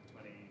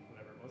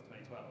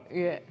 2012,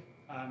 Yeah.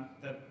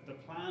 the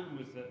plan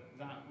was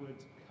that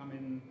would come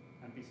in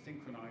and be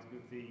synchronised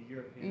with the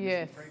European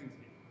Yes. trading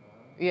scheme.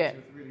 Yeah.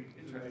 Which was really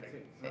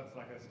interesting. So that's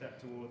like a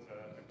step towards a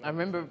I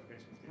remember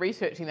certification scheme.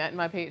 researching that in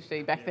my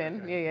PhD back Yeah,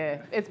 then. okay.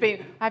 Yeah. It's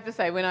been, I have to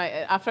say,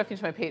 after I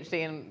finished my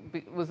PhD and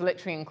was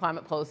lecturing in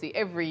climate policy,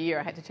 every year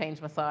I had to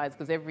change my slides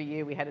because every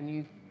year we had a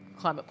new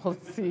climate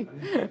policy.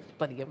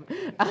 Bloody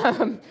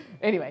government.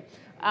 Anyway.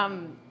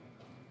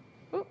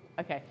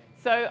 Okay.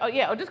 So,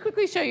 I'll just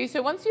quickly show you.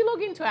 So once you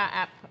log into our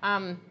app,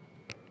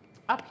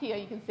 up here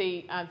you can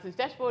see it says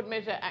dashboard,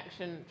 measure,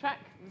 action, track.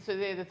 So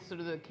they're the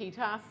sort of the key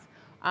tasks.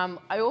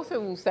 I also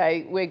will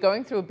say we're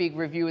going through a big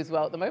review as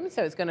well at the moment,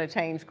 so it's going to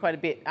change quite a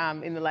bit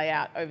in the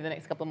layout over the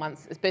next couple of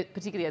months,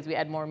 particularly as we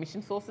add more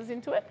emission sources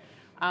into it.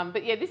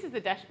 But yeah, this is the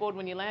dashboard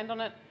when you land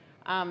on it.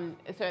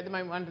 So at the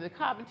moment we're under the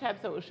carbon tab,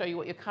 so it will show you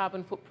what your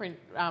carbon footprint,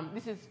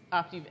 this is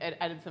after you've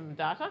added some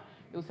data.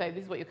 It will say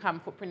this is what your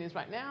carbon footprint is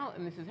right now,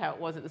 and this is how it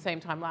was at the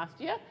same time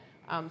last year.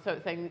 So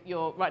it's saying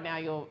that right now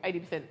you're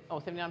 80% or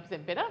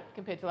 79% better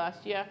compared to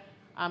last year.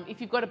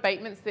 If you've got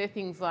abatements there,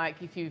 things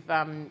like if you've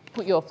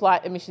put your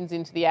flight emissions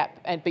into the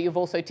app, but you've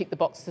also ticked the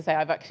box to say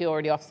I've actually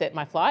already offset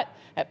my flight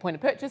at point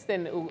of purchase,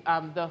 then it will,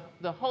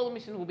 the whole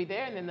emission will be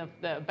there, and then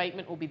the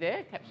abatement will be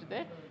there, captured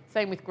there.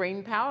 Same with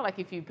green power, like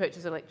if you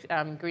purchase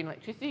green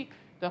electricity,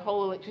 the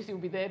whole electricity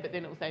will be there, but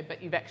then it will say,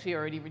 but you've actually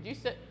already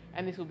reduced it,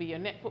 and this will be your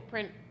net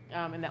footprint,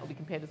 and that will be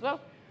compared as well.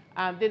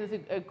 Then there's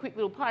a quick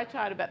little pie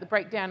chart about the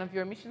breakdown of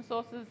your emission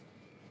sources.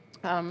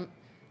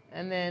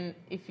 And then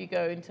if you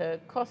go into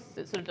costs,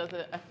 it sort of does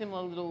a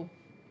similar little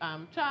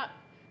chart.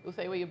 It will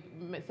say where you're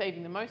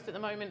saving the most at the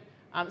moment.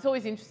 It's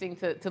always interesting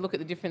to look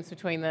at the difference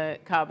between the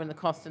carbon, the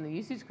cost, and the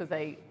usage, because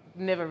they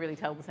never really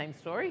tell the same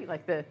story.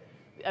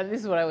 And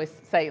this is what I always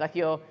say, like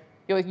your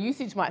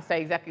usage might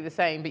stay exactly the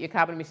same, but your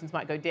carbon emissions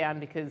might go down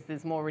because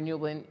there's more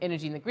renewable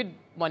energy in the grid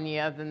one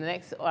year than the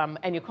next,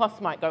 and your costs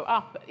might go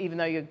up even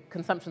though your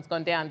consumption's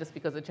gone down just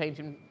because of change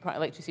in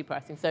electricity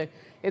pricing. So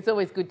it's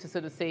always good to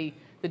sort of see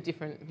the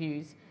different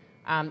views.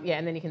 And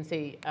then you can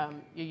see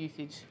your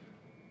usage.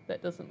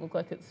 That doesn't look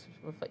like it's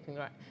reflecting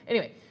right.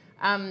 Anyway,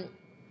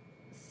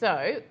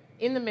 so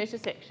in the measure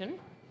section,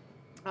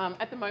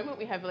 at the moment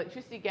we have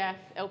electricity, gas,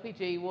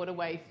 LPG, water,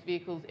 waste,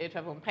 vehicles, air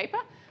travel and paper.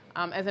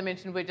 As I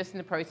mentioned, we're just in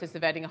the process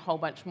of adding a whole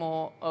bunch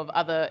more of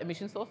other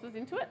emission sources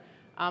into it.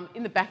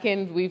 In the back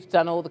end, we've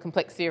done all the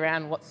complexity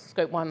around what's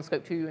Scope 1,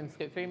 Scope 2 and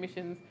Scope 3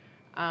 emissions.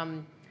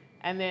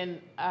 And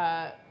then,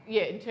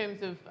 in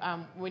terms of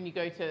when you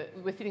go to,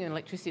 we're sitting in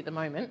electricity at the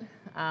moment.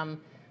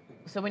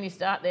 So when you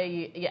start there,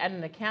 you add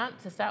an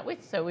account to start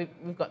with. So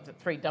we've got the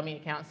 3 dummy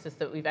accounts just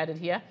that we've added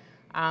here.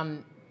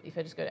 If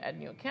I just go to add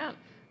new account,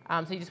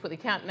 so you just put the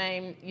account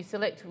name, you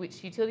select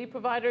which utility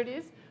provider it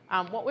is.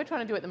 What we're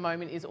trying to do at the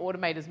moment is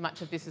automate as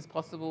much of this as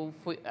possible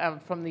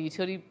from the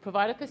utility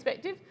provider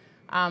perspective.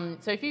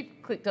 So if you've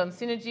clicked on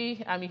Synergy,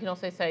 you can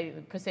also say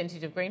the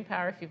percentage of green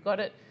power if you've got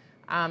it,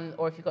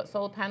 or if you've got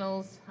solar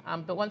panels.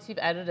 But once you've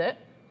added it,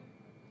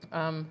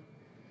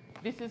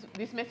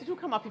 this message will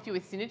come up if you're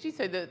with Synergy.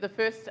 So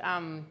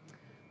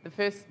the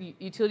first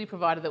utility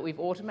provider that we've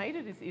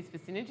automated is for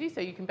Synergy. So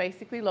you can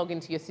basically log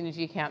into your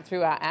Synergy account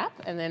through our app,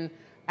 and then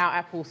our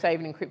app will save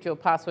and encrypt your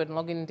password and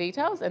login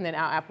details, and then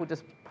our app will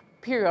just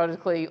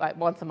periodically, like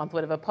once a month,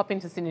 whatever, pop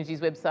into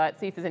Synergy's website,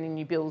 see if there's any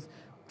new bills,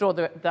 draw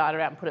the data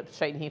out and put it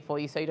straight in here for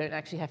you, so you don't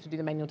actually have to do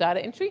the manual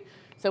data entry.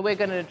 So we're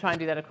going to try and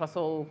do that across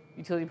all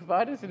utility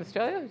providers in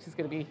Australia, which is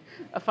going to be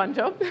a fun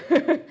job.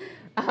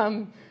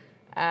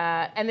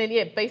 And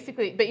then,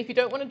 basically, but if you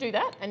don't want to do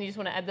that and you just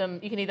want to add them,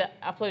 you can either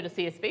upload a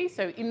CSV.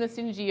 So in the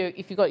Synergy,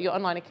 if you've got your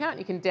online account,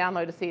 you can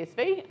download a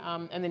CSV,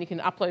 and then you can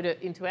upload it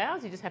into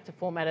ours. You just have to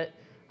format it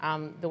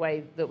the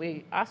way that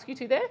we ask you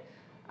to there.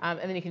 And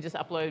then you can just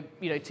upload,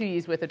 2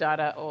 years worth of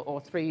data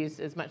or 3 years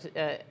as much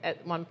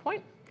at one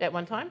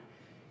time.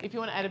 If you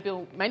want to add a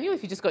bill manual,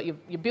 if you just got your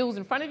bills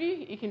in front of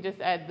you, you can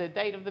just add the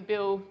date of the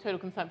bill, total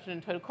consumption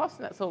and total cost,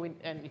 and that's all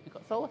and if you've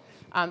got solar,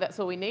 that's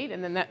all we need.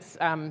 And then that's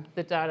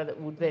the data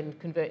that will then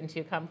convert into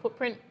your carbon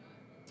footprint.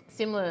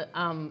 Similar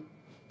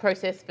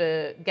process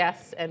for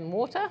gas and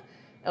water.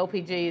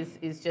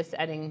 LPG is just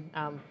adding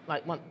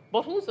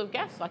bottles of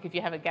gas, like if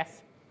you have a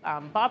gas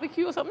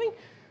barbecue or something,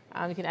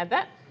 you can add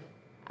that.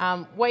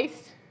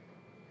 Waste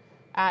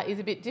is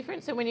a bit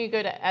different. So when you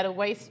go to add a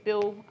waste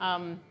bill,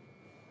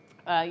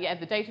 you add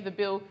the date of the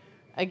bill.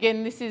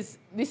 Again, this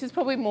is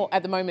probably more,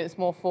 at the moment, it's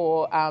more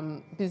for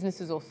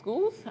businesses or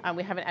schools.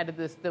 We haven't added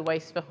the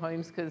waste for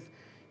homes because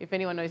if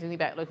anyone knows anything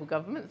about local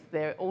governments,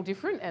 they're all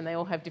different and they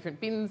all have different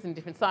bins and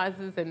different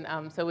sizes.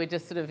 And so we're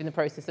just sort of in the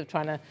process of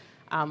trying to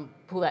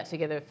pull that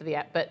together for the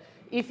app. But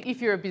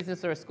if you're a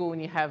business or a school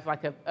and you have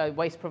like a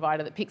waste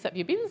provider that picks up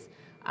your bins,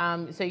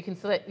 so you can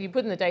select, you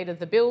put in the date of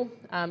the bill,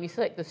 you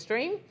select the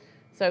stream.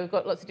 So we've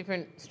got lots of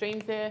different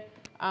streams there.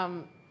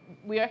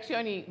 We actually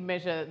only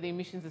measure the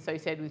emissions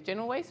associated with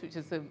general waste, which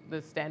is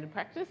the standard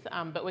practice,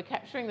 but we're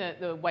capturing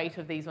the weight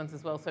of these ones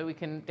as well, so we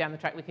can, down the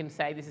track, we can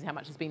say this is how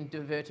much has been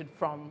diverted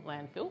from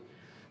landfill.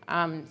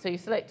 So you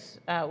select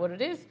what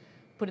it is,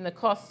 put in the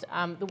cost.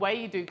 The way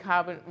you do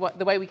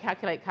the way we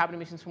calculate carbon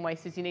emissions from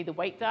waste is you need the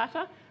weight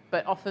data,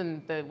 but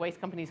often the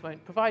waste companies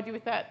won't provide you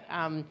with that.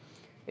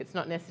 It's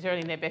not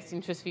necessarily in their best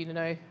interest for you to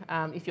know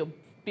if your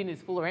bin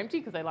is full or empty,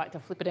 because they like to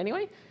flip it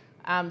anyway.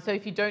 So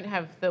if you don't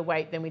have the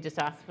weight, then we just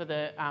ask for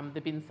the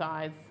bin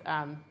size,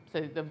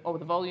 or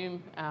the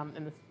volume,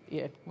 and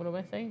what am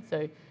I saying?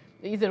 So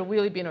is it a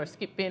wheelie bin or a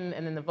skip bin,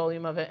 and then the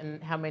volume of it,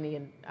 and how many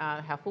and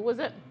how full was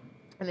it?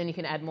 And then you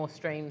can add more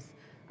streams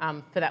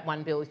for that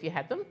one bill if you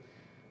had them.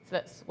 So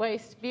that's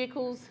waste.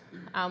 Vehicles.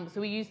 So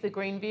we use the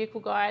green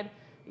vehicle guide.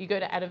 You go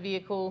to add a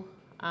vehicle.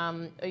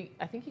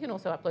 I think you can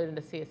also upload it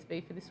a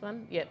CSV for this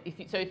one. Yeah.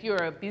 If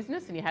you're a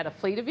business and you had a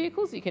fleet of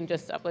vehicles, you can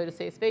just upload a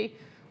CSV.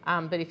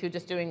 But if you're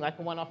just doing like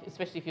a one-off,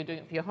 especially if you're doing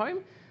it for your home,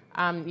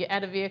 you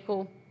add a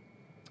vehicle.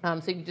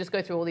 So you just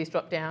go through all these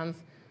drop-downs.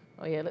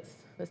 Oh yeah,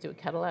 let's do a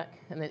Cadillac,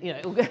 and then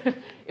it'll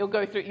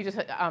go through. You just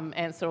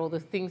answer all the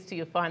things till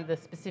you find the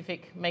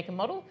specific make and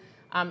model.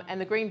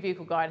 And the green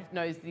vehicle guide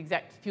knows the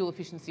exact fuel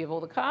efficiency of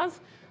all the cars.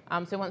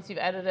 So once you've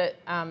added it,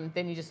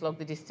 then you just log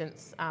the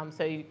distance.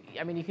 You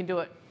can do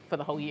it for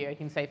the whole year. You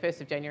can say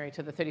 1st of January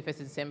to the 31st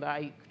of December,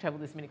 I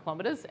travelled this many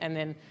kilometres, and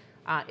then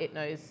it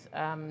knows.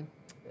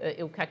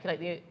 It'll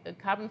calculate the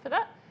carbon for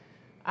that.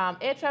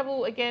 Air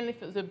travel, again,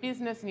 if it was a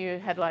business and you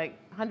had like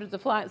hundreds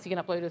of flights, you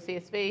can upload a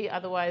CSV.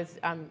 Otherwise,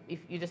 if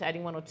you're just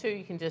adding 1 or 2,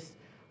 you can just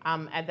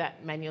add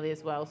that manually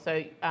as well. So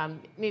you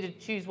need to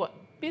choose what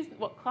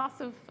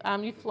class of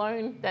you've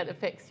flown that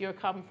affects your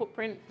carbon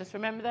footprint. Just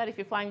remember that if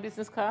you're flying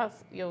business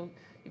class, you've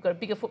got a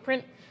bigger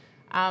footprint.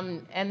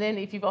 And then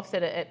if you've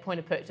offset it at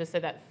point of purchase, so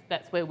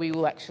that's where we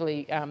will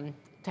actually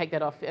take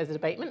that off as an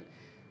abatement.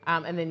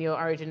 And then your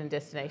origin and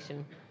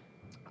destination.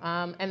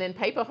 And then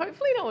paper,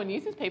 hopefully no one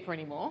uses paper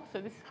anymore.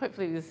 So this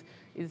hopefully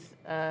is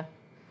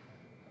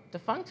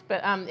defunct.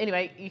 But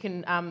anyway, you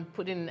can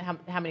put in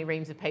how many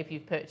reams of paper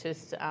you've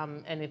purchased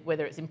and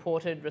whether it's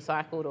imported,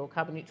 recycled or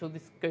carbon neutral.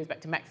 This goes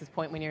back to Max's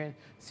point when you're in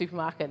a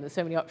supermarket and there's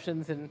so many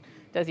options and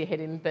does your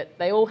head in. But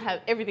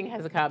everything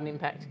has a carbon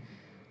impact,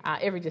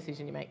 every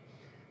decision you make.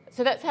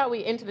 So that's how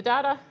we enter the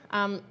data.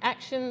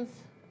 Actions.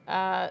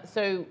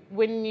 So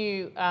when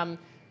you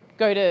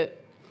go to,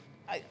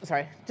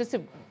 just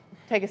to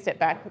take a step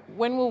back,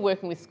 when we were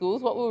working with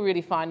schools, what we were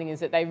really finding is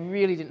that they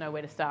really didn't know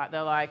where to start.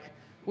 They're like,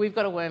 we've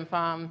got a worm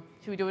farm,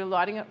 should we do a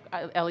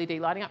LED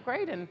lighting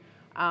upgrade? And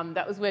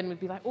that was when we'd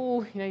be like,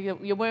 oh, you know,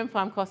 your worm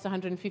farm costs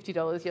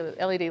 $150, your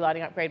LED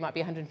lighting upgrade might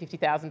be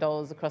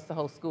 $150,000 across the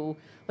whole school.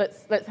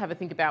 Let's have a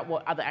think about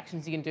what other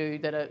actions you can do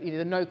that are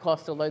either no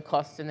cost or low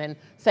cost, and then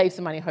save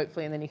some money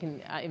hopefully, and then you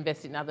can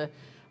invest in other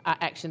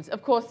actions.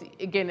 Of course,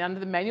 again, under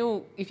the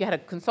manual, if you had a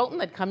consultant,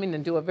 they'd come in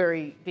and do a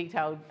very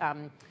detailed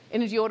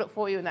energy audit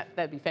for you, and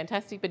that'd be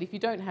fantastic. But if you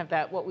don't have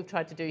that, what we've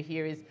tried to do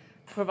here is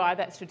provide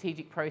that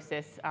strategic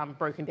process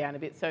broken down a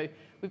bit. So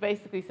we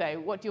basically say,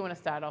 what do you want to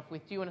start off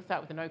with? Do you want to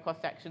start with the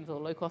no-cost actions or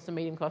low-cost or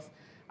medium cost?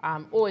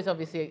 Always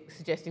obviously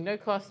suggesting no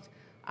cost.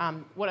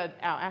 What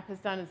our app has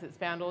done is it's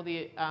found all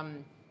the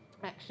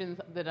actions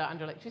that are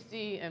under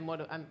electricity and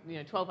what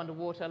 12 under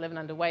water, 11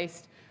 under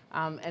waste,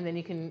 and then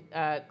you can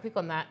click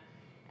on that,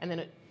 and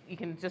then you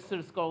can just sort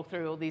of scroll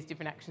through all these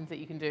different actions that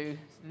you can do.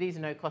 So these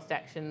are no-cost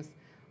actions,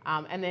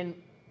 and then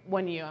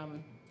when you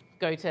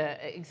go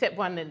to accept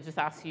one, it just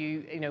asks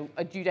you,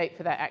 a due date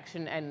for that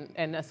action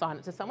and assign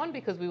it to someone,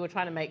 because we were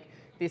trying to make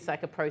this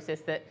like a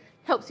process that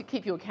helps you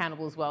keep you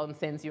accountable as well and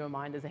sends you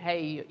reminders,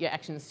 hey, your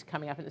action's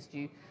coming up and it's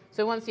due.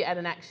 So once you add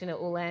an action, it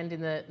will land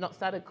in the not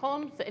started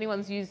column. So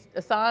anyone's used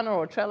Asana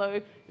or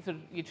Trello, sort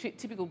of your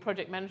typical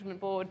project management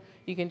board,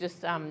 you can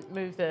just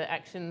move the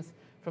actions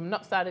from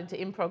not started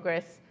to in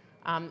progress.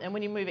 And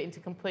when you move it into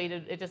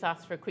completed, it just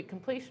asks for a quick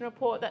completion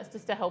report. That's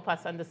just to help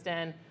us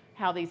understand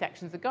how these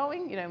actions are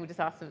going. We just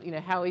ask them,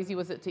 how easy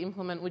was it to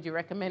implement? Would you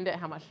recommend it?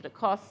 How much did it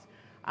cost?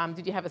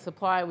 Did you have a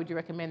supplier? Would you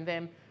recommend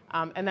them?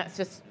 And that's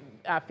just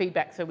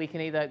feedback, so we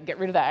can either get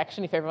rid of that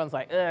action if everyone's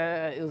like,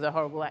 it was a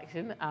horrible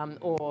action,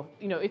 or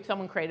if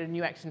someone created a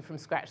new action from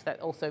scratch, that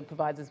also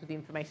provides us with the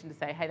information to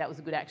say, hey, that was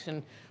a good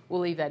action,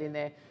 we'll leave that in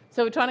there.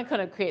 So we're trying to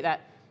kind of create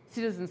that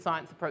citizen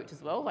science approach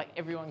as well, like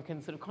everyone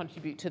can sort of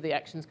contribute to the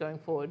actions going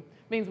forward.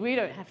 It means we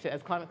don't have to,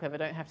 as ClimateClever,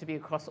 don't have to be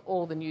across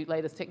all the new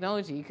latest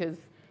technology, because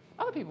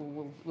other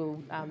people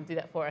will do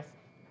that for us.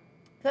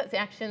 So that's the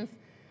actions.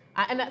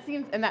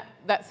 And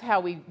that's how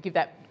we give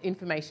that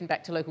information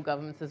back to local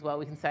governments as well.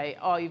 We can say,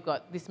 oh, you've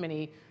got this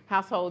many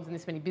households and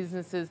this many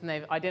businesses, and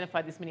they've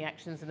identified this many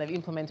actions, and they've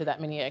implemented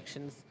that many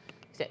actions,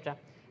 etc.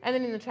 And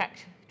then in the track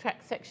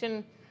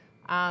section,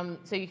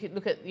 so you could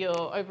look at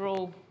your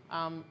overall,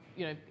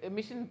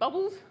 emission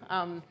bubbles.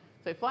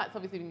 So flight's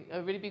obviously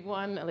a really big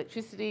one.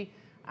 Electricity.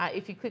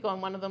 If you click on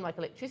one of them, like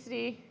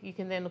electricity, you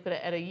can then look at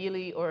it at a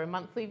yearly or a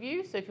monthly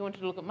view. So if you wanted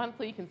to look at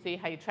monthly, you can see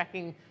how you're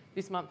tracking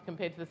this month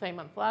compared to the same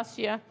month last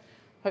year,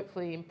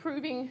 hopefully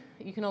improving.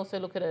 You can also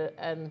look at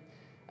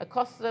a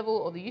cost level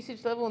or the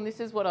usage level, and this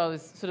is what I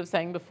was sort of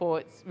saying before.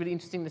 It's really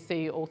interesting to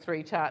see all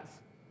three charts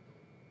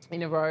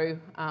in a row.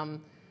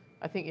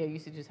 I think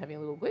usage is having a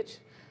little glitch.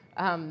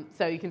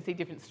 So you can see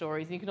different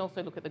stories, and you can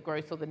also look at the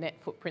gross or the net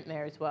footprint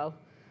there as well.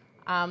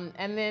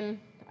 And then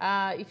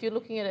if you're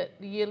looking at it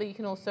yearly, you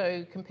can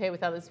also compare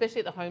with others, especially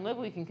at the home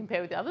level. You can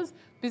compare with others.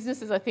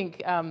 Businesses, I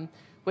think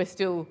we're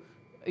still,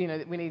 we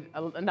need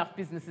enough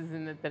businesses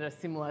in that are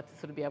similar to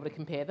sort of be able to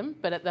compare them.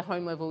 But at the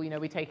home level,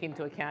 we take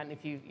into account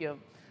if you're,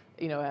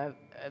 a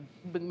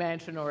big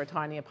mansion or a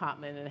tiny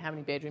apartment and how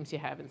many bedrooms you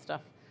have and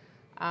stuff.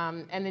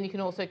 And then you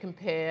can also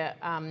compare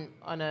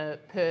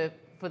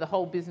for the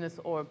whole business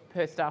or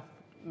per staff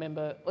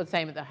member, or the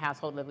same at the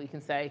household level. You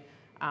can say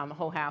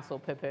whole house or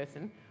per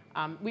person.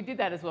 We did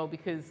that as well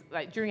because,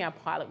 like, during our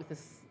pilot with the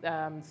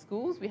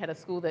schools, we had a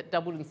school that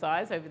doubled in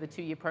size over the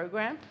 2-year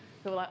program.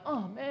 So we're like,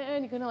 oh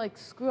man, you're going to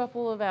screw up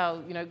all of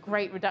our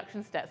great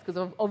reduction stats, because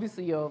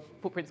obviously your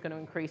footprint's going to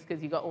increase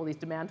because you've got all these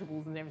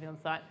demountables and everything on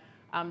site.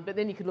 But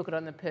then you could look at it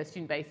on the per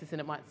student basis,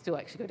 and it might still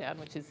actually go down,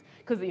 which is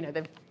because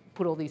they've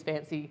put all these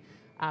fancy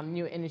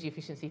new energy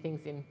efficiency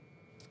things in.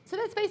 So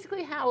that's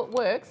basically how it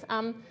works.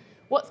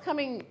 What's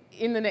coming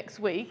in the next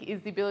week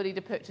is the ability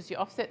to purchase your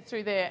offsets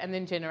through there and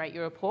then generate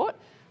your report.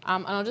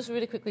 And I'll just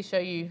really quickly show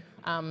you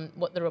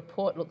what the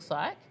report looks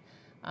like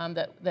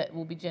that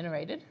will be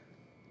generated.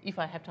 If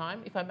I have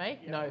time, if I may.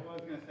 Yeah, no. Well, I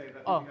was going to say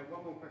that we have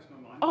one more question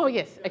online. Oh,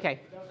 yes,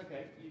 okay. That's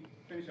okay. You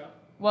finish up.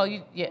 Well,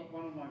 yeah.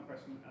 One online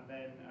question, and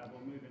then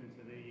we'll move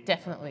into the...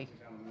 Definitely.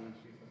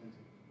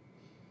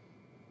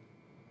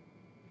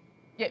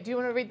 Yeah, do you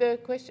want to read the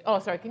question? Oh,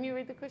 sorry, can you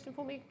read the question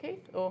for me,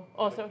 Keith? Or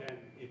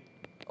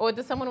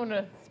does someone want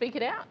to speak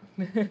it out?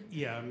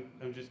 Yeah,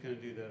 I'm just going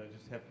to do that. I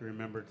just have to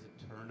remember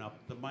to turn up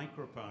the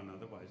microphone,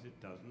 otherwise it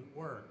doesn't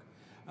work.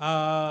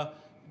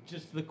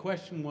 Just the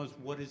question was,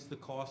 what is the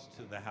cost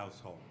to the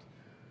household?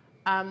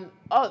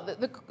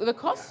 The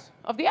cost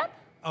of the app?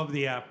 Of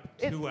the app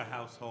to a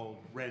household,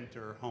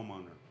 renter,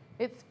 homeowner.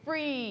 It's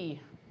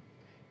free.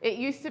 It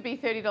used to be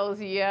 $30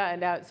 a year,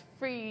 and now it's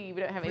free.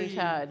 We don't have any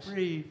charge.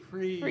 Free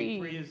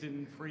as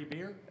in free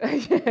beer?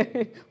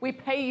 We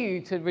pay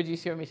you to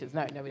reduce your emissions.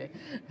 No, we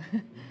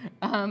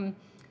don't.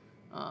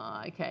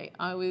 Okay,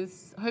 I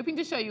was hoping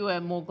to show you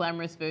a more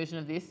glamorous version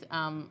of this,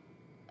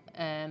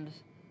 and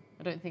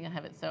I don't think I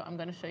have it, so I'm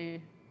going to show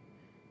you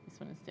this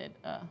one instead.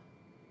 I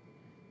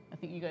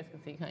think you guys can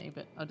see, can't you?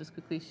 But I'll just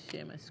quickly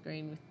share my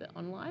screen with the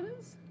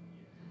onliners.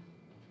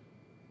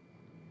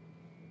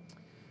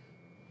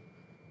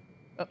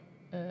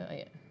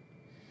 Yeah.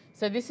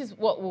 So this is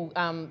what will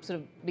sort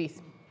of be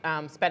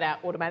spat out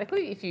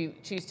automatically if you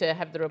choose to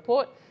have the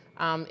report.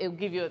 It'll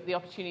give you the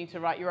opportunity to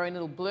write your own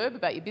little blurb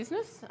about your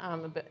business,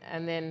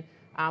 and then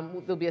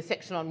there'll be a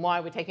section on why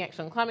we're taking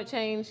action on climate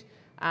change,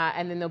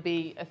 and then there'll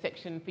be a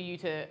section for you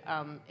to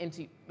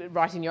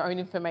write in your own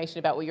information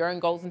about what your own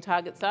goals and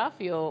targets are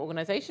for your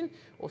organisation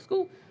or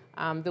school.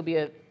 There'll be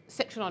a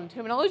section on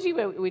terminology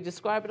where we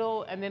describe it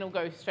all, and then it'll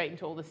go straight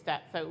into all the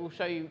stats. So it will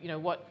show you,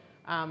 what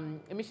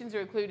emissions are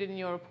included in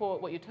your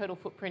report, what your total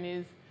footprint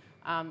is.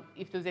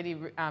 If there's any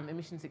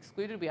emissions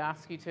excluded, we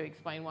ask you to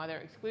explain why they're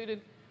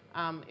excluded.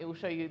 It will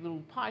show you a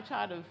little pie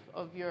chart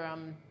of your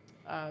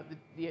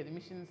the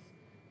emissions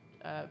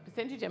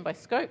percentage and by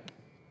scope.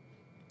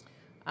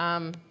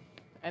 And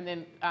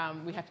then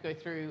we have to go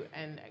through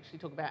and actually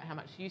talk about how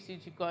much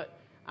usage you've got,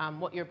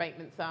 what your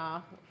abatements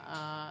are,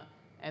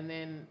 and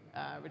then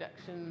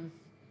reductions,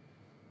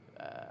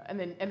 and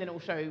then it will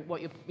show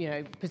what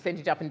your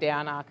percentage up and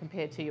down are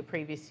compared to your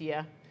previous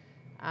year,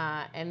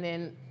 and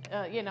then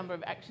number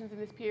of actions in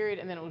this period,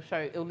 and then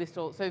it'll list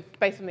all. So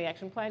based on the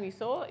action plan you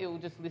saw, it will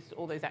just list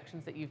all those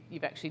actions that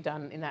you've actually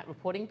done in that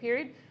reporting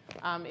period.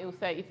 It will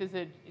say if there's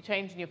a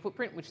change in your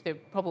footprint, which there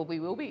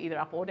probably will be, either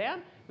up or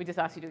down. We just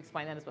ask you to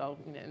explain that as well,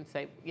 and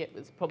say it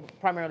was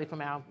primarily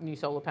from our new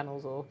solar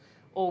panels,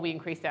 or we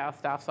increased our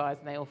staff size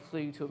and they all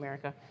flew to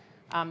America.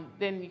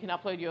 Then you can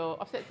upload your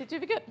offset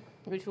certificate,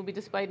 which will be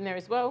displayed in there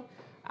as well.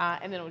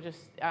 And then it'll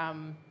just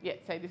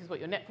say this is what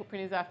your net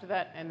footprint is after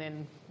that, and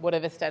then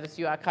whatever status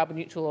you are, carbon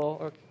neutral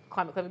or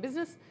ClimateClever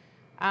business.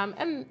 And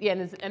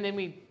then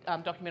we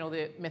document all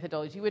the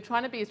methodology. We're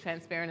trying to be as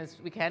transparent as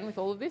we can with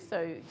all of this,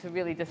 so to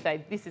really just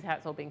say this is how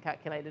it's all being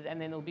calculated, and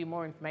then there'll be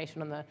more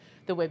information on the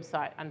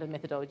website under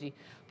methodology.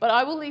 But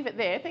I will leave it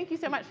there. Thank you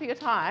so much for your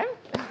time.